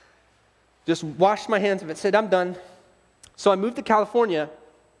 Just washed my hands of it, said, I'm done. So I moved to California,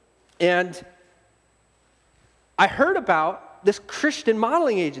 and I heard about this Christian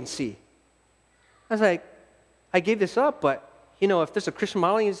modeling agency. I was like, I gave this up, but if there's a Christian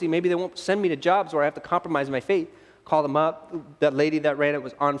modeling agency, maybe they won't send me to jobs where I have to compromise my faith. Call them up. That lady that ran it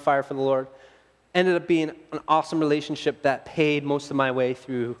was on fire for the Lord. Ended up being an awesome relationship that paid most of my way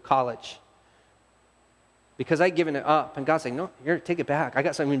through college. Because I'd given it up, and God's like, no, you're take it back. I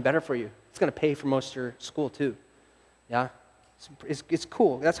got something even better for you. It's going to pay for most of your school too. Yeah? It's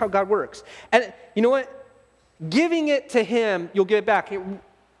cool. That's how God works. And you know what? Giving it to him, you'll give it back.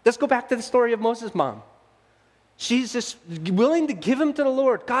 Let's go back to the story of Moses' mom. She's just willing to give him to the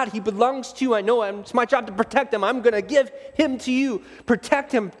Lord. God, he belongs to you. I know it's my job to protect him. I'm going to give him to you.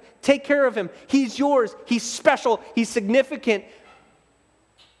 Protect him. Take care of him. He's yours. He's special. He's significant.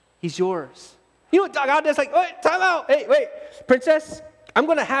 He's yours. You know what God does? Like, wait, time out. Hey, wait, princess, I'm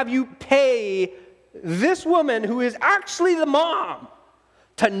going to have you pay this woman who is actually the mom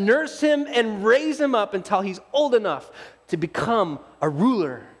to nurse him and raise him up until he's old enough to become a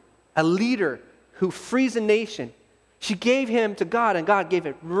ruler, a leader who frees a nation. She gave him to God, and God gave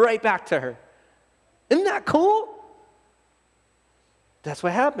it right back to her. Isn't that cool? That's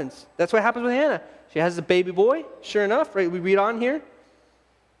what happens. That's what happens with Hannah. She has a baby boy, sure enough, right? We read on here.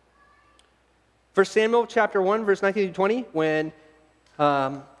 1 Samuel chapter 1, verse 19 to 20, when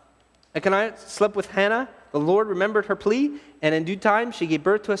Elkanah slept with Hannah, the Lord remembered her plea, and in due time she gave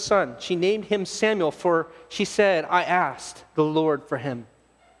birth to a son. She named him Samuel, for she said, I asked the Lord for him.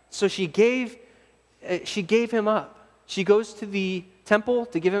 So she gave him up. She goes to the temple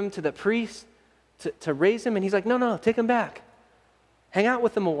to give him to the priest to raise him, and he's like, no, take him back. Hang out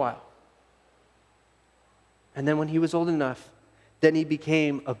with him a while. And then when he was old enough, then he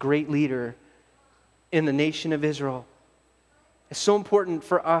became a great leader in the nation of Israel. It's so important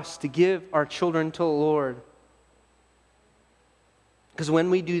for us to give our children to the Lord. Because when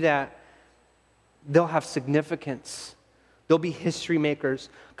we do that, they'll have significance. They'll be history makers.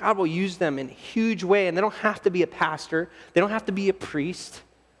 God will use them in a huge way, and they don't have to be a pastor. They don't have to be a priest.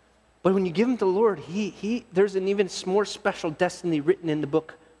 But when you give them to the Lord, there's an even more special destiny written in the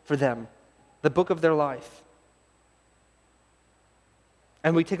book for them, the book of their life.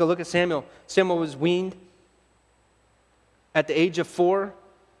 And we take a look at Samuel. Samuel was weaned at the age of 4.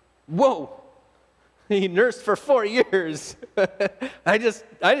 Whoa! He nursed for 4 years. I just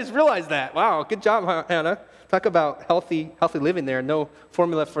realized that. Wow, good job, Hannah. Talk about healthy living there. No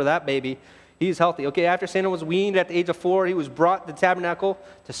formula for that baby. He's healthy. Okay, after Samuel was weaned at the age of 4, he was brought to the tabernacle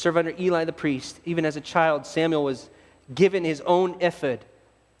to serve under Eli the priest. Even as a child, Samuel was given his own ephod,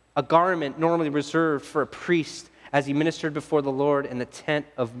 a garment normally reserved for a priest, as he ministered before the Lord in the tent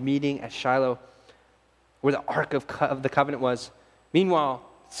of meeting at Shiloh, where the ark of the covenant was. Meanwhile,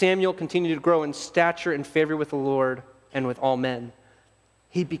 Samuel continued to grow in stature and favor with the Lord and with all men.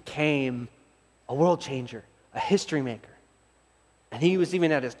 He became a world changer, a history maker. And he was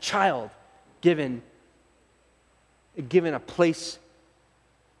even as a child given a place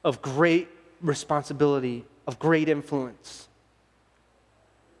of great responsibility, of great influence.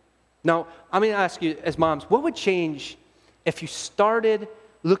 Now, I'm going to ask you as moms, what would change if you started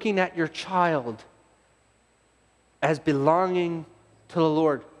looking at your child as belonging to the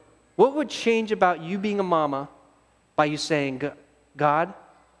Lord? What would change about you being a mama by you saying, God,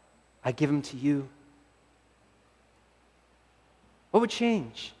 I give him to you? What would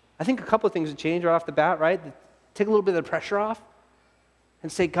change? I think a couple of things would change right off the bat, right? Take a little bit of the pressure off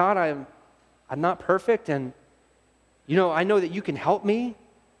and say, God, I'm not perfect, and I know that you can help me.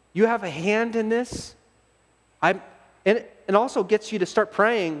 You have a hand in this. And it also gets you to start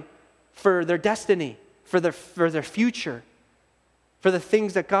praying for their destiny, for their future, for the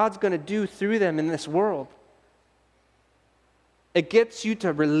things that God's going to do through them in this world. It gets you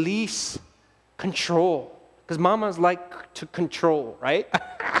to release control, because mamas like to control, right?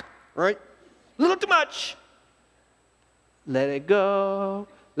 Right? A little too much. Let it go.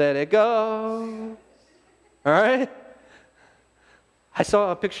 Let it go. All right? I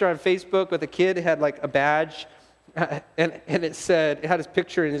saw a picture on Facebook with a kid who had like a badge, and it had his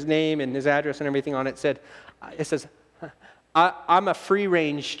picture and his name and his address and everything on it. It says, I'm a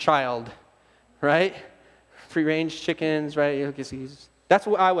free-range child, right? Free-range chickens, right? That's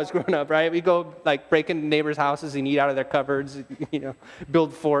what I was growing up, right? We go like break into neighbors' houses and eat out of their cupboards,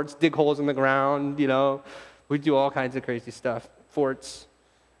 build forts, dig holes in the ground, we do all kinds of crazy stuff. Forts.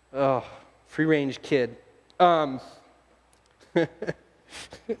 Oh, free-range kid. Oh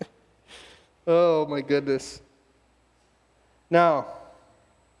my goodness. Now,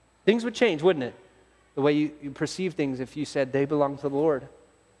 things would change, wouldn't it? The way you perceive things if you said they belong to the Lord.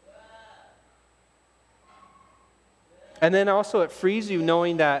 And then also it frees you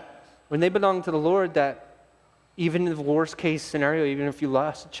knowing that when they belong to the Lord, that even in the worst case scenario, even if you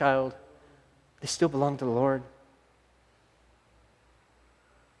lost a child, they still belong to the Lord.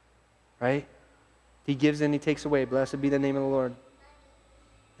 Right? He gives and he takes away. Blessed be the name of the Lord.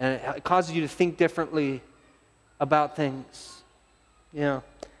 And it causes you to think differently about things. Yeah.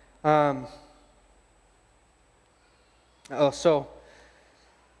 So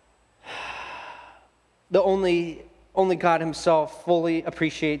the only God himself fully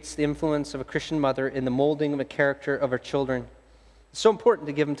appreciates the influence of a Christian mother in the molding of the character of her children. It's so important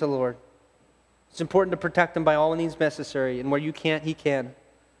to give them to the Lord. It's important to protect them by all means necessary, and where you can't, he can.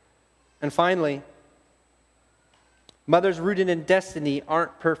 And finally, mothers rooted in destiny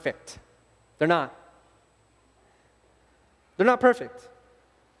aren't perfect. They're not. They're not perfect.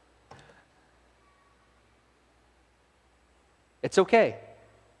 It's okay.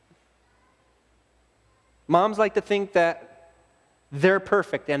 Moms like to think that they're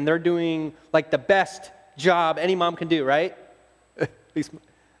perfect and they're doing like the best job any mom can do, right? At least,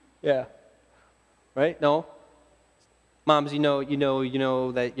 yeah. Right? No? Moms, you know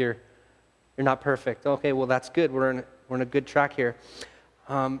that you're not perfect. Okay, well that's good. We're in a good track here.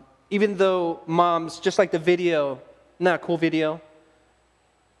 Even though moms, just like the video, not a cool video,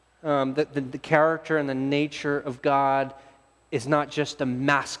 the character and the nature of God is not just a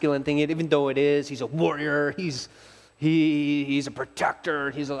masculine thing. Even though it is, he's a warrior, he's a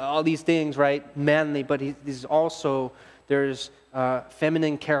protector, he's all these things, right? Manly, but there's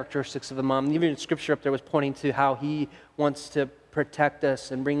feminine characteristics of the mom. Even in Scripture up there was pointing to how he wants to protect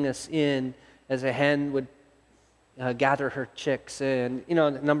us and bring us in as a hen would gather her chicks, and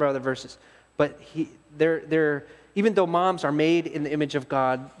a number of other verses. But they're even though moms are made in the image of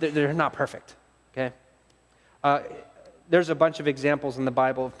God, they're not perfect. Okay. There's a bunch of examples in the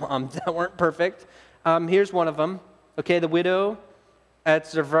Bible of moms that weren't perfect. Here's one of them. Okay, the widow at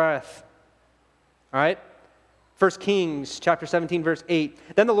Zarephath. All right? 1 Kings chapter 17, verse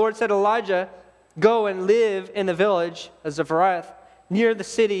 8. Then the Lord said to Elijah, go and live in the village of Zarephath near the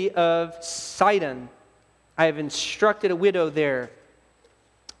city of Sidon. I have instructed a widow there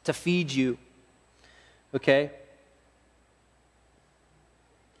to feed you. Okay?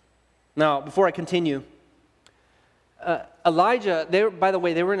 Now, before I continue, Elijah, they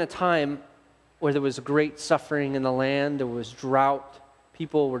were in a time where there was great suffering in the land. There was drought.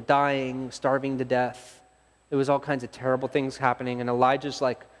 People were dying, starving to death. There was all kinds of terrible things happening. And Elijah's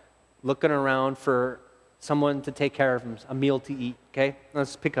like looking around for someone to take care of him, a meal to eat. Okay?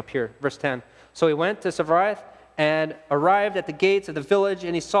 Let's pick up here, verse 10. So he went to Zarephath and arrived at the gates of the village,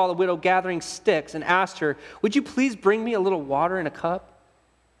 and he saw the widow gathering sticks and asked her, would you please bring me a little water in a cup?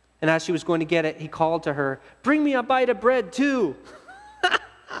 And as she was going to get it, he called to her, bring me a bite of bread too.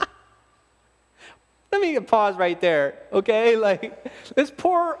 Let me pause right there, okay? Like, this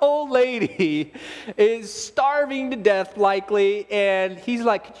poor old lady is starving to death likely, and he's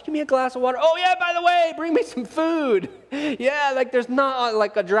like, could you give me a glass of water? Oh yeah, by the way, bring me some food. Yeah, like there's not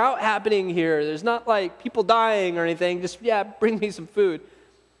like a drought happening here. There's not like people dying or anything. Just, yeah, bring me some food.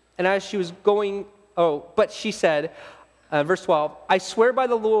 And as she was going, but she said, verse 12, I swear by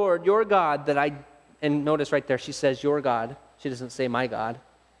the Lord, your God, and notice right there, she says, your God. She doesn't say my God.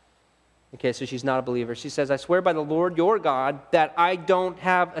 Okay, so she's not a believer. She says, I swear by the Lord, your God, that I don't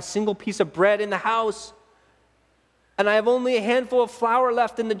have a single piece of bread in the house. And I have only a handful of flour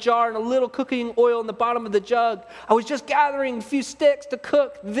left in the jar and a little cooking oil in the bottom of the jug. I was just gathering a few sticks to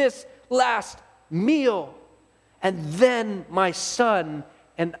cook this last meal. And then my son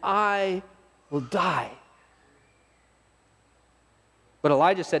and I will die. But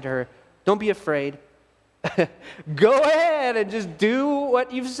Elijah said to her, don't be afraid. Go ahead and just do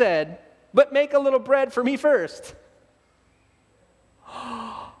what you've said, but make a little bread for me first.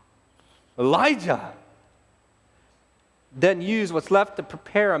 Elijah. Then use what's left to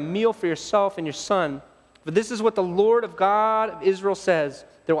prepare a meal for yourself and your son. For this is what the Lord of God of Israel says.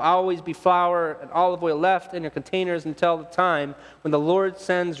 There will always be flour and olive oil left in your containers until the time when the Lord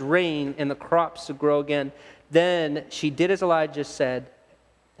sends rain and the crops to grow again. Then she did as Elijah said,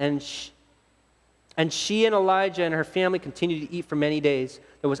 and she and Elijah and her family continued to eat for many days.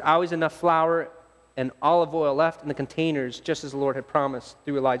 There was always enough flour and olive oil left in the containers, just as the Lord had promised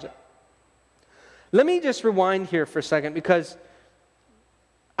through Elijah. Let me just rewind here for a second, because,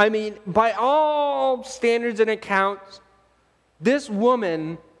 by all standards and accounts, this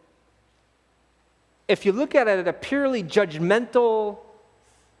woman if you look at it at a purely judgmental,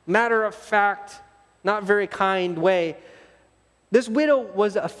 matter-of-fact, not very kind way, this widow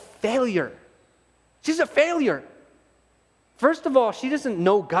was a failure. She's a failure. First of all, she doesn't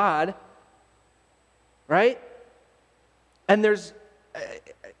know God, right? And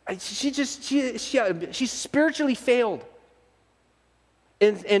she spiritually failed.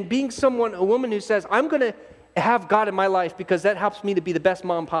 And being a woman who says, I'm going to have God in my life because that helps me to be the best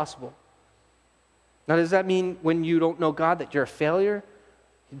mom possible. Now, does that mean when you don't know God that you're a failure?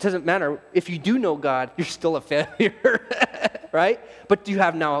 It doesn't matter. If you do know God, you're still a failure, right? But you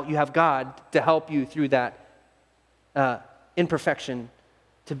have God to help you through that imperfection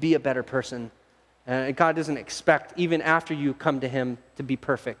to be a better person. God doesn't expect, even after you come to him, to be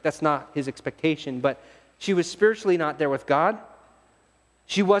perfect. That's not his expectation. But she was spiritually not there with God.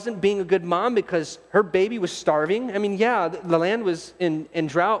 She wasn't being a good mom because her baby was starving. I mean, yeah, the land was in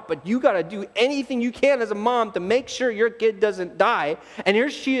drought, but you got to do anything you can as a mom to make sure your kid doesn't die. And here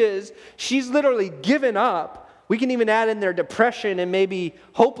she is. She's literally given up. We can even add in there depression and maybe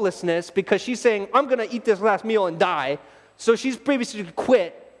hopelessness because she's saying, I'm going to eat this last meal and die. So she's previously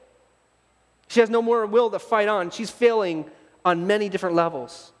quit. She has no more will to fight on. She's failing on many different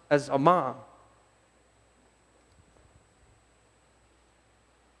levels as a mom.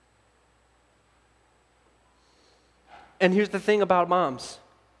 And here's the thing about moms.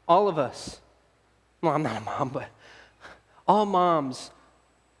 All of us, well, I'm not a mom, but all moms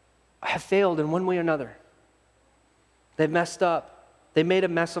have failed in one way or another. They've messed up. They made a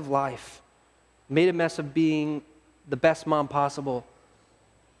mess of life, made a mess of being the best mom possible.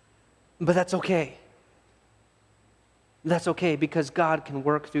 But that's okay. That's okay because God can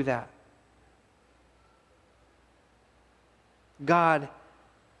work through that. God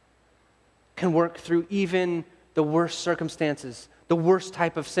can work through even the worst circumstances, the worst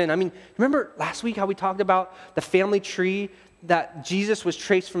type of sin. I mean, remember last week how we talked about the family tree that Jesus was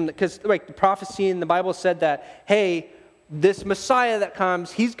traced from? Because like the prophecy in the Bible said that, hey, this Messiah that comes,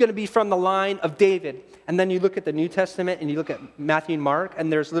 he's going to be from the line of David. And then you look at the New Testament and you look at Matthew and Mark,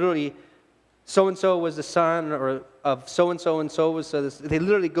 and there's literally so-and-so was the son or of so-and-so and so was so this. It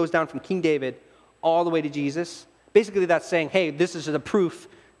literally goes down from King David all the way to Jesus. Basically that's saying, hey, this is the proof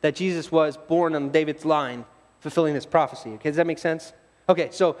that Jesus was born on David's line, fulfilling this prophecy. Okay, does that make sense? Okay,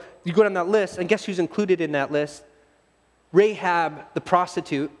 so you go down that list, and guess who's included in that list? Rahab, the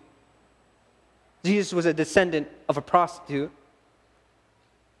prostitute. Jesus was a descendant of a prostitute.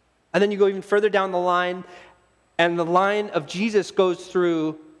 And then you go even further down the line, and the line of Jesus goes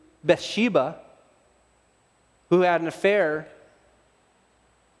through Bathsheba, who had an affair.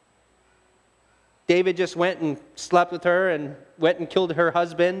 David just went and slept with her and went and killed her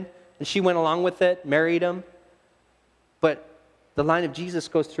husband, and she went along with it, married him. But the line of Jesus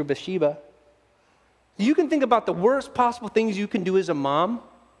goes through Bathsheba. You can think about the worst possible things you can do as a mom,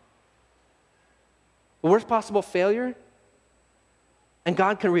 the worst possible failure, and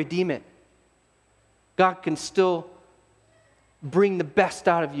God can redeem it. God can still bring the best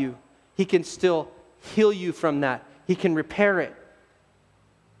out of you. He can still heal you from that. He can repair it.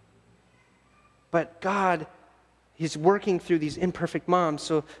 But God, he's working through these imperfect moms.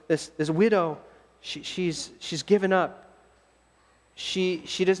 So this widow, she's given up. She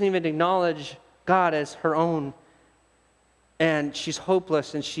doesn't even acknowledge God as her own. And she's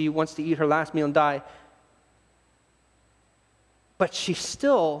hopeless and she wants to eat her last meal and die. But she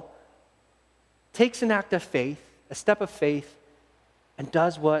still takes an act of faith, a step of faith, and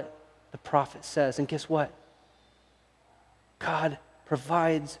does what the prophet says. And guess what? God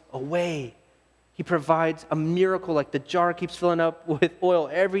provides a way. He provides a miracle, like the jar keeps filling up with oil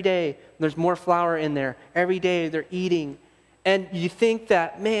every day. There's more flour in there. Every day they're eating. And you think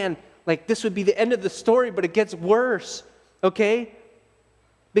that, man, like this would be the end of the story, but it gets worse, okay?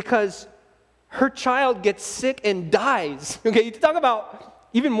 Because her child gets sick and dies. Okay, you talk about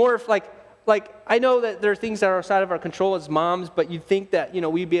even more if like I know that there are things that are outside of our control as moms, but you'd think that,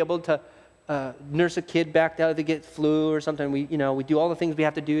 we'd be able to nurse a kid back down if they get flu or something. We do all the things we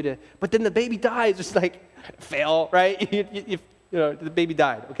have to do but then the baby dies. It's like, fail, right? The baby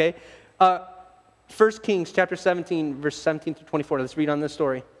died, okay? 1 Kings chapter 17, verse 17 through 24. Let's read on this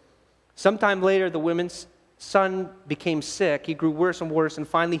story. Sometime later, the woman's son became sick. He grew worse and worse, and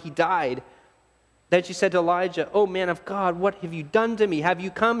finally he died. Then she said to Elijah, "Oh, man of God, what have you done to me? Have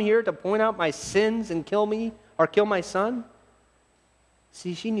you come here to point out my sins and kill me or kill my son?"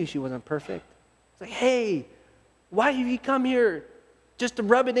 See, she knew she wasn't perfect. It's like, hey, why have you come here? Just to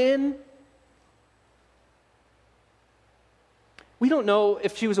rub it in? We don't know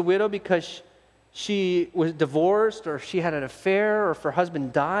if she was a widow because she was divorced or she had an affair or if her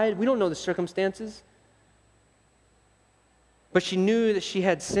husband died. We don't know the circumstances. But she knew that she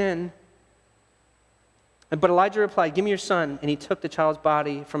had sinned. But Elijah replied, "Give me your son." And he took the child's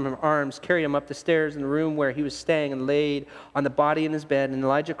body from her arms, carried him up the stairs in the room where he was staying, and laid on the body in his bed. And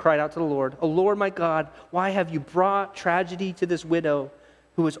Elijah cried out to the Lord, "O Lord my God, why have you brought tragedy to this widow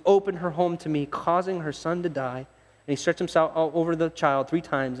who has opened her home to me, causing her son to die?" And he stretched himself over the child 3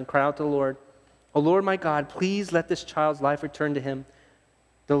 times and cried out to the Lord, "O Lord my God, please let this child's life return to him."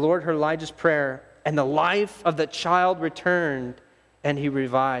 The Lord heard Elijah's prayer, and the life of the child returned, and he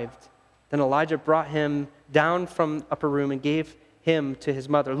revived. Then Elijah brought him down from the upper room and gave him to his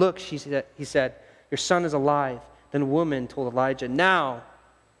mother. "Look," he said, "your son is alive." Then a woman told Elijah, Now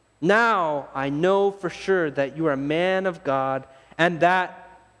I know for sure that you are a man of God, and that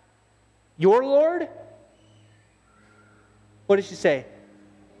your Lord?" What did she say?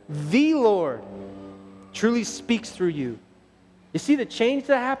 "The Lord truly speaks through you." You see the change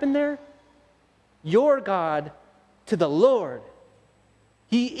that happened there? Your God to the Lord.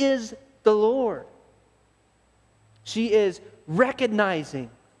 He is the Lord. She is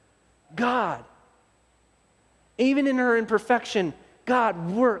recognizing God. Even in her imperfection,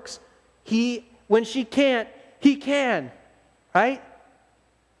 God works. When she can't, He can. Right?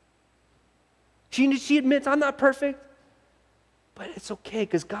 She admits, "I'm not perfect." But it's okay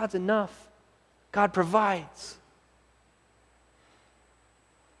because God's enough. God provides.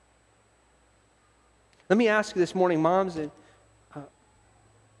 Let me ask you this morning, moms,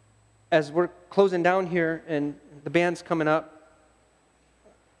 as we're closing down here and the band's coming up,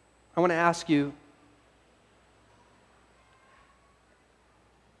 I want to ask you,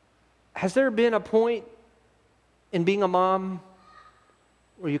 has there been a point in being a mom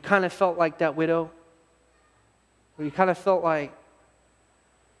where you kind of felt like that widow? Where you kind of felt like,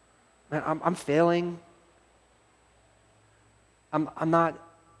 "Man, I'm failing. I'm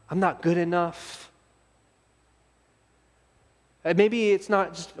not good enough." And maybe it's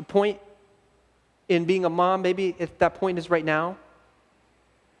not just a point in being a mom. Maybe if that point is right now,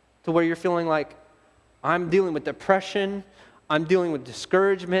 to where you're feeling like, "I'm dealing with depression. I'm dealing with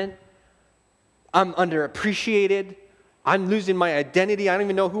discouragement. I'm underappreciated. I'm losing my identity. I don't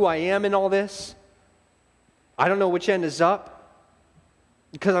even know who I am in all this. I don't know which end is up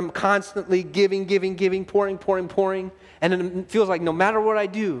because I'm constantly giving, pouring. And it feels like no matter what I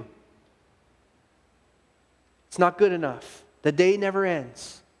do, it's not good enough. The day never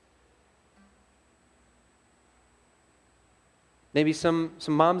ends." Maybe some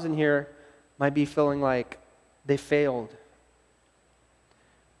moms in here might be feeling like they failed.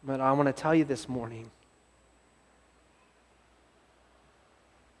 But I want to tell you this morning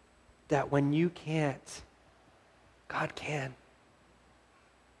that when you can't, God can.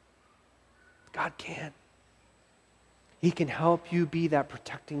 God can. He can help you be that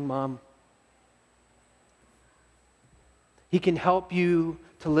protecting mom. He can help you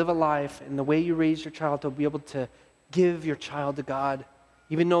to live a life in the way you raise your child, to be able to give your child to God,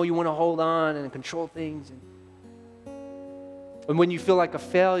 even though you want to hold on and control things. And when you feel like a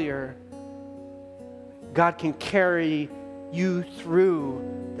failure, God can carry you through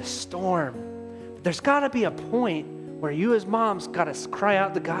the storm. But there's got to be a point where you as moms got to cry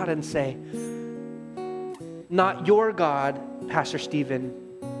out to God and say, "Not your God, Pastor Stephen,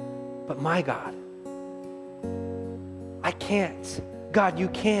 but my God. I can't. God, you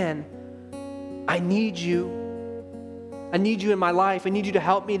can. I need you. I need you in my life. I need you to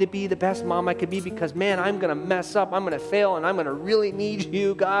help me to be the best mom I could be because, man, I'm going to mess up. I'm going to fail, and I'm going to really need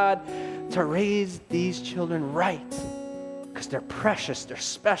you, God, to raise these children right because they're precious. They're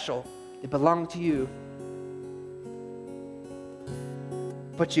special. They belong to you."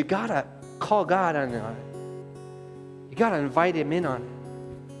 But you got to call God on it. You got to invite Him in on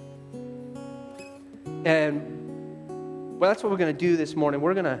it. And well, that's what we're going to do this morning.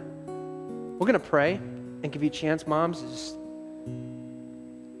 We're going to pray and give you a chance, moms. Just,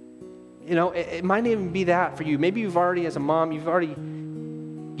 it might even be that for you. Maybe you've already, as a mom, you've already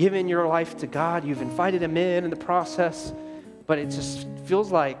given your life to God. You've invited Him in the process, but it just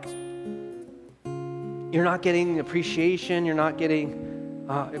feels like you're not getting appreciation. You're not getting.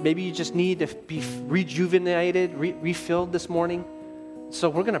 Maybe you just need to be rejuvenated, refilled this morning. So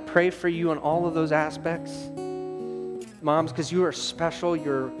we're going to pray for you on all of those aspects, moms, because you are special.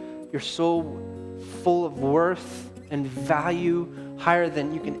 You're so full of worth and value, higher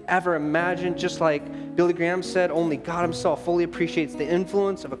than you can ever imagine. Just like Billy Graham said, only God Himself fully appreciates the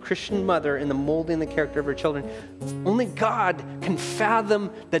influence of a Christian mother in the molding the character of her children. Only God can fathom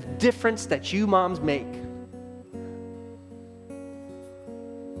the difference that you moms make.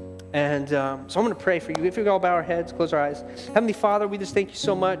 And so I'm going to pray for you. If we all bow our heads, close our eyes. Heavenly Father, we just thank you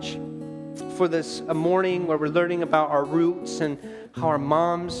so much for this morning where we're learning about our roots and how our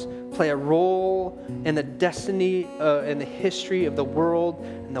moms play a role in the destiny and the history of the world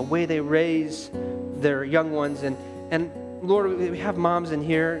and the way they raise their young ones. And Lord, we have moms in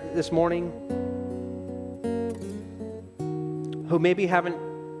here this morning who maybe haven't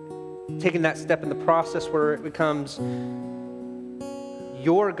taken that step in the process where it becomes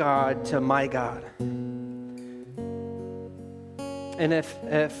your God to my God. And if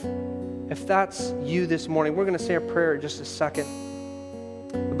that's you this morning, we're going to say a prayer in just a second.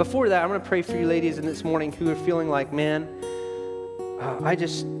 But before that, I'm going to pray for you ladies in this morning who are feeling like, man, I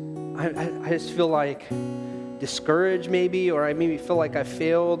just feel like discouraged maybe, or I maybe feel like I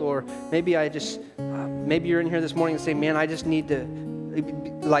failed, or maybe maybe you're in here this morning and say, man, I just need to,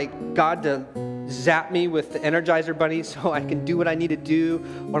 like, God to zap me with the Energizer Bunny so I can do what I need to do.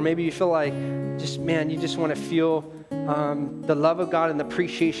 Or maybe you feel like, you just want to feel the love of God and the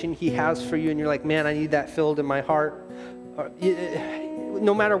appreciation He has for you, and you're like, man, I need that filled in my heart.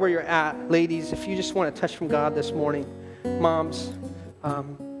 No matter where you're at, ladies, if you just want a touch from God this morning, moms,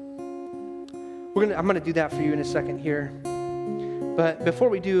 I'm going to do that for you in a second here. But before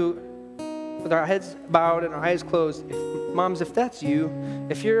we do, with our heads bowed and our eyes closed, moms, if that's you,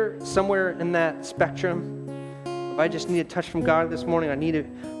 if you're somewhere in that spectrum, if I just need a touch from God this morning, I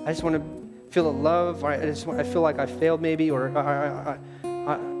just want to feel the love, or I feel like I failed maybe, or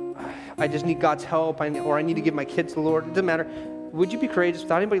I just need God's help, or I need to give my kids to the Lord. It doesn't matter. Would you be courageous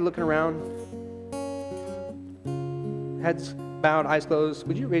without anybody looking around? Heads bowed, eyes closed.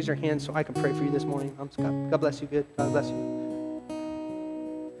 Would you raise your hand so I can pray for you this morning? God bless you. Good. God bless you.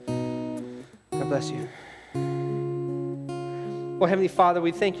 God bless you. Well, Heavenly Father,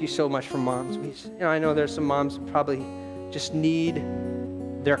 we thank you so much for moms. I know there's some moms who probably just need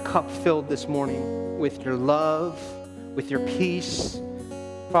their cup filled this morning with your love, with your peace.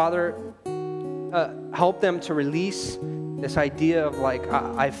 Father, help them to release this idea of like,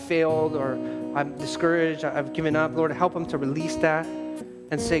 I failed, or I'm discouraged, I've given up. Lord, help them to release that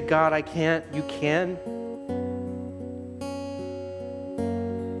and say, God, I can't, you can.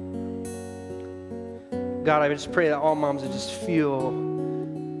 God, I just pray that all moms would just feel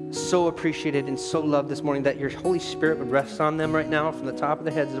so appreciated and so loved this morning, that your Holy Spirit would rest on them right now from the top of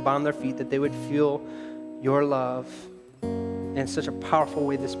their heads to the bottom of their feet, that they would feel your love in such a powerful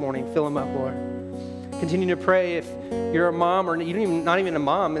way this morning. Fill them up, Lord. Continue to pray if you're a mom, or not even a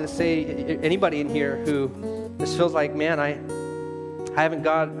mom, and say anybody in here who just feels like, man, I haven't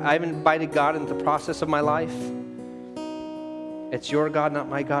invited God into the process of my life. It's your God, not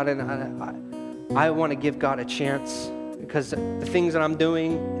my God, and I want to give God a chance, because the things that I'm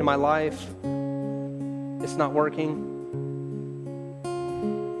doing in my life, it's not working.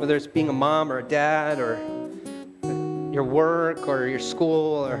 Whether it's being a mom or a dad, or your work or your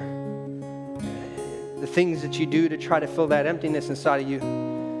school, or the things that you do to try to fill that emptiness inside of you,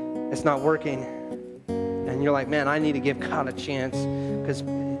 it's not working. And you're like, man, I need to give God a chance,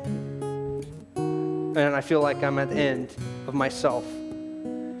 and I feel like I'm at the end of myself.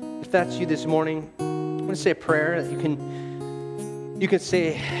 If that's you this morning, I'm going to say a prayer that you can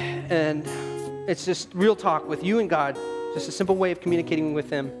say, and it's just real talk with you and God, just a simple way of communicating with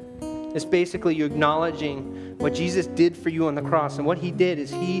Him. It's basically you acknowledging what Jesus did for you on the cross. And what He did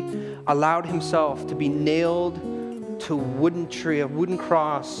is He allowed Himself to be nailed to a wooden tree, a wooden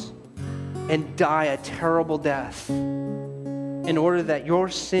cross, and die a terrible death in order that your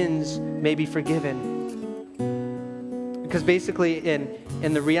sins may be forgiven. Because basically,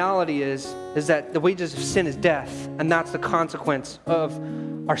 in the reality is that the wages of sin is death, and that's the consequence of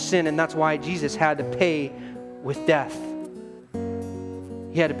our sin, and that's why Jesus had to pay with death.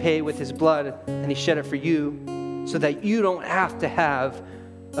 He had to pay with His blood, and He shed it for you, so that you don't have to have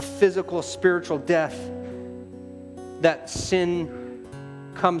a physical, spiritual death that sin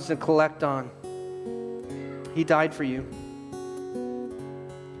comes to collect on. He died for you.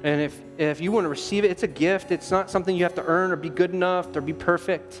 And if you want to receive it, it's a gift. It's not something you have to earn or be good enough or be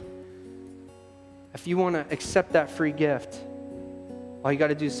perfect. If you want to accept that free gift, all you got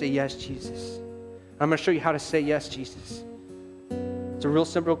to do is say, yes, Jesus. I'm going to show you how to say, yes, Jesus. It's a real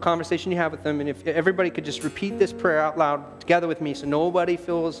simple conversation you have with Him. And if everybody could just repeat this prayer out loud together with me so nobody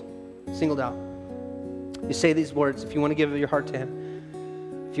feels singled out. You say these words if you want to give your heart to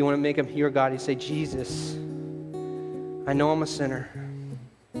Him. If you want to make Him your God, you say, Jesus, I know I'm a sinner.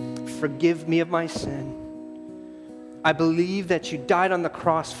 Forgive me of my sin. I believe that you died on the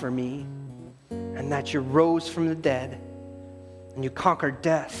cross for me, and that you rose from the dead, and you conquered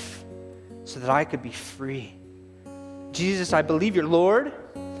death so that I could be free. Jesus, I believe you're Lord,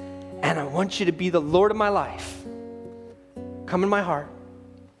 and I want you to be the Lord of my life. Come in my heart.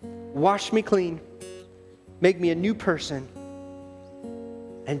 Wash me clean. Make me a new person.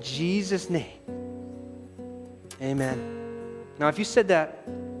 In Jesus' name, amen. Now, if you said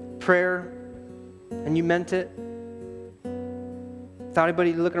that prayer and you meant it, without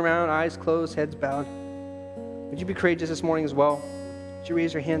anybody looking around, eyes closed, heads bowed, would you be courageous this morning as well? Would you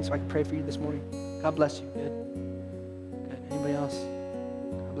raise your hand so I can pray for you this morning? God bless you. Good. Good. Anybody else?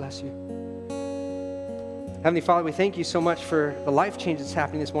 God bless you. Heavenly Father, we thank you so much for the life change that's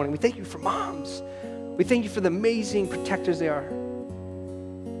happening this morning. We thank you for moms. We thank you for the amazing protectors they are.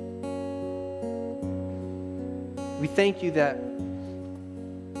 We thank you that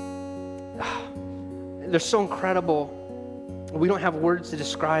they're so incredible. We don't have words to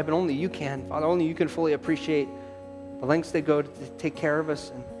describe, and only you can. Father, only you can fully appreciate the lengths they go to take care of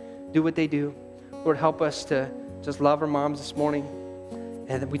us and do what they do. Lord, help us to just love our moms this morning.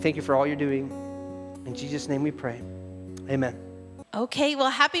 And we thank you for all you're doing. In Jesus' name we pray. Amen. Okay, well,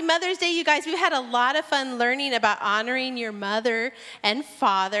 happy Mother's Day, you guys. We've had a lot of fun learning about honoring your mother and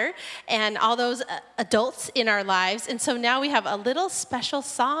father and all those adults in our lives. And so now we have a little special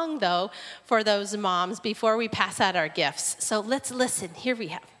song, though, for those moms before we pass out our gifts. So let's listen. Here we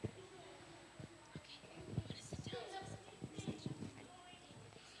have.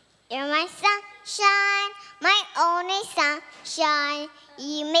 You're my sunshine, my only sunshine.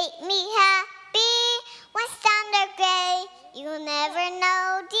 You make me happy when thunder gray. You'll never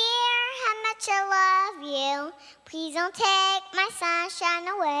know, dear, how much I love you. Please don't take my sunshine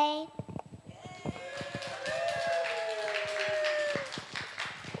away.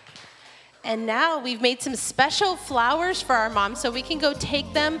 And now we've made some special flowers for our moms so we can go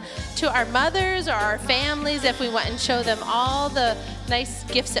take them to our mothers or our families if we want and show them all the nice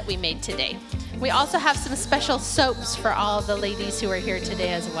gifts that we made today. We also have some special soaps for all the ladies who are here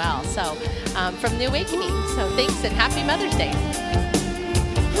today as well. So from The Awakening. So thanks and happy Mother's Day.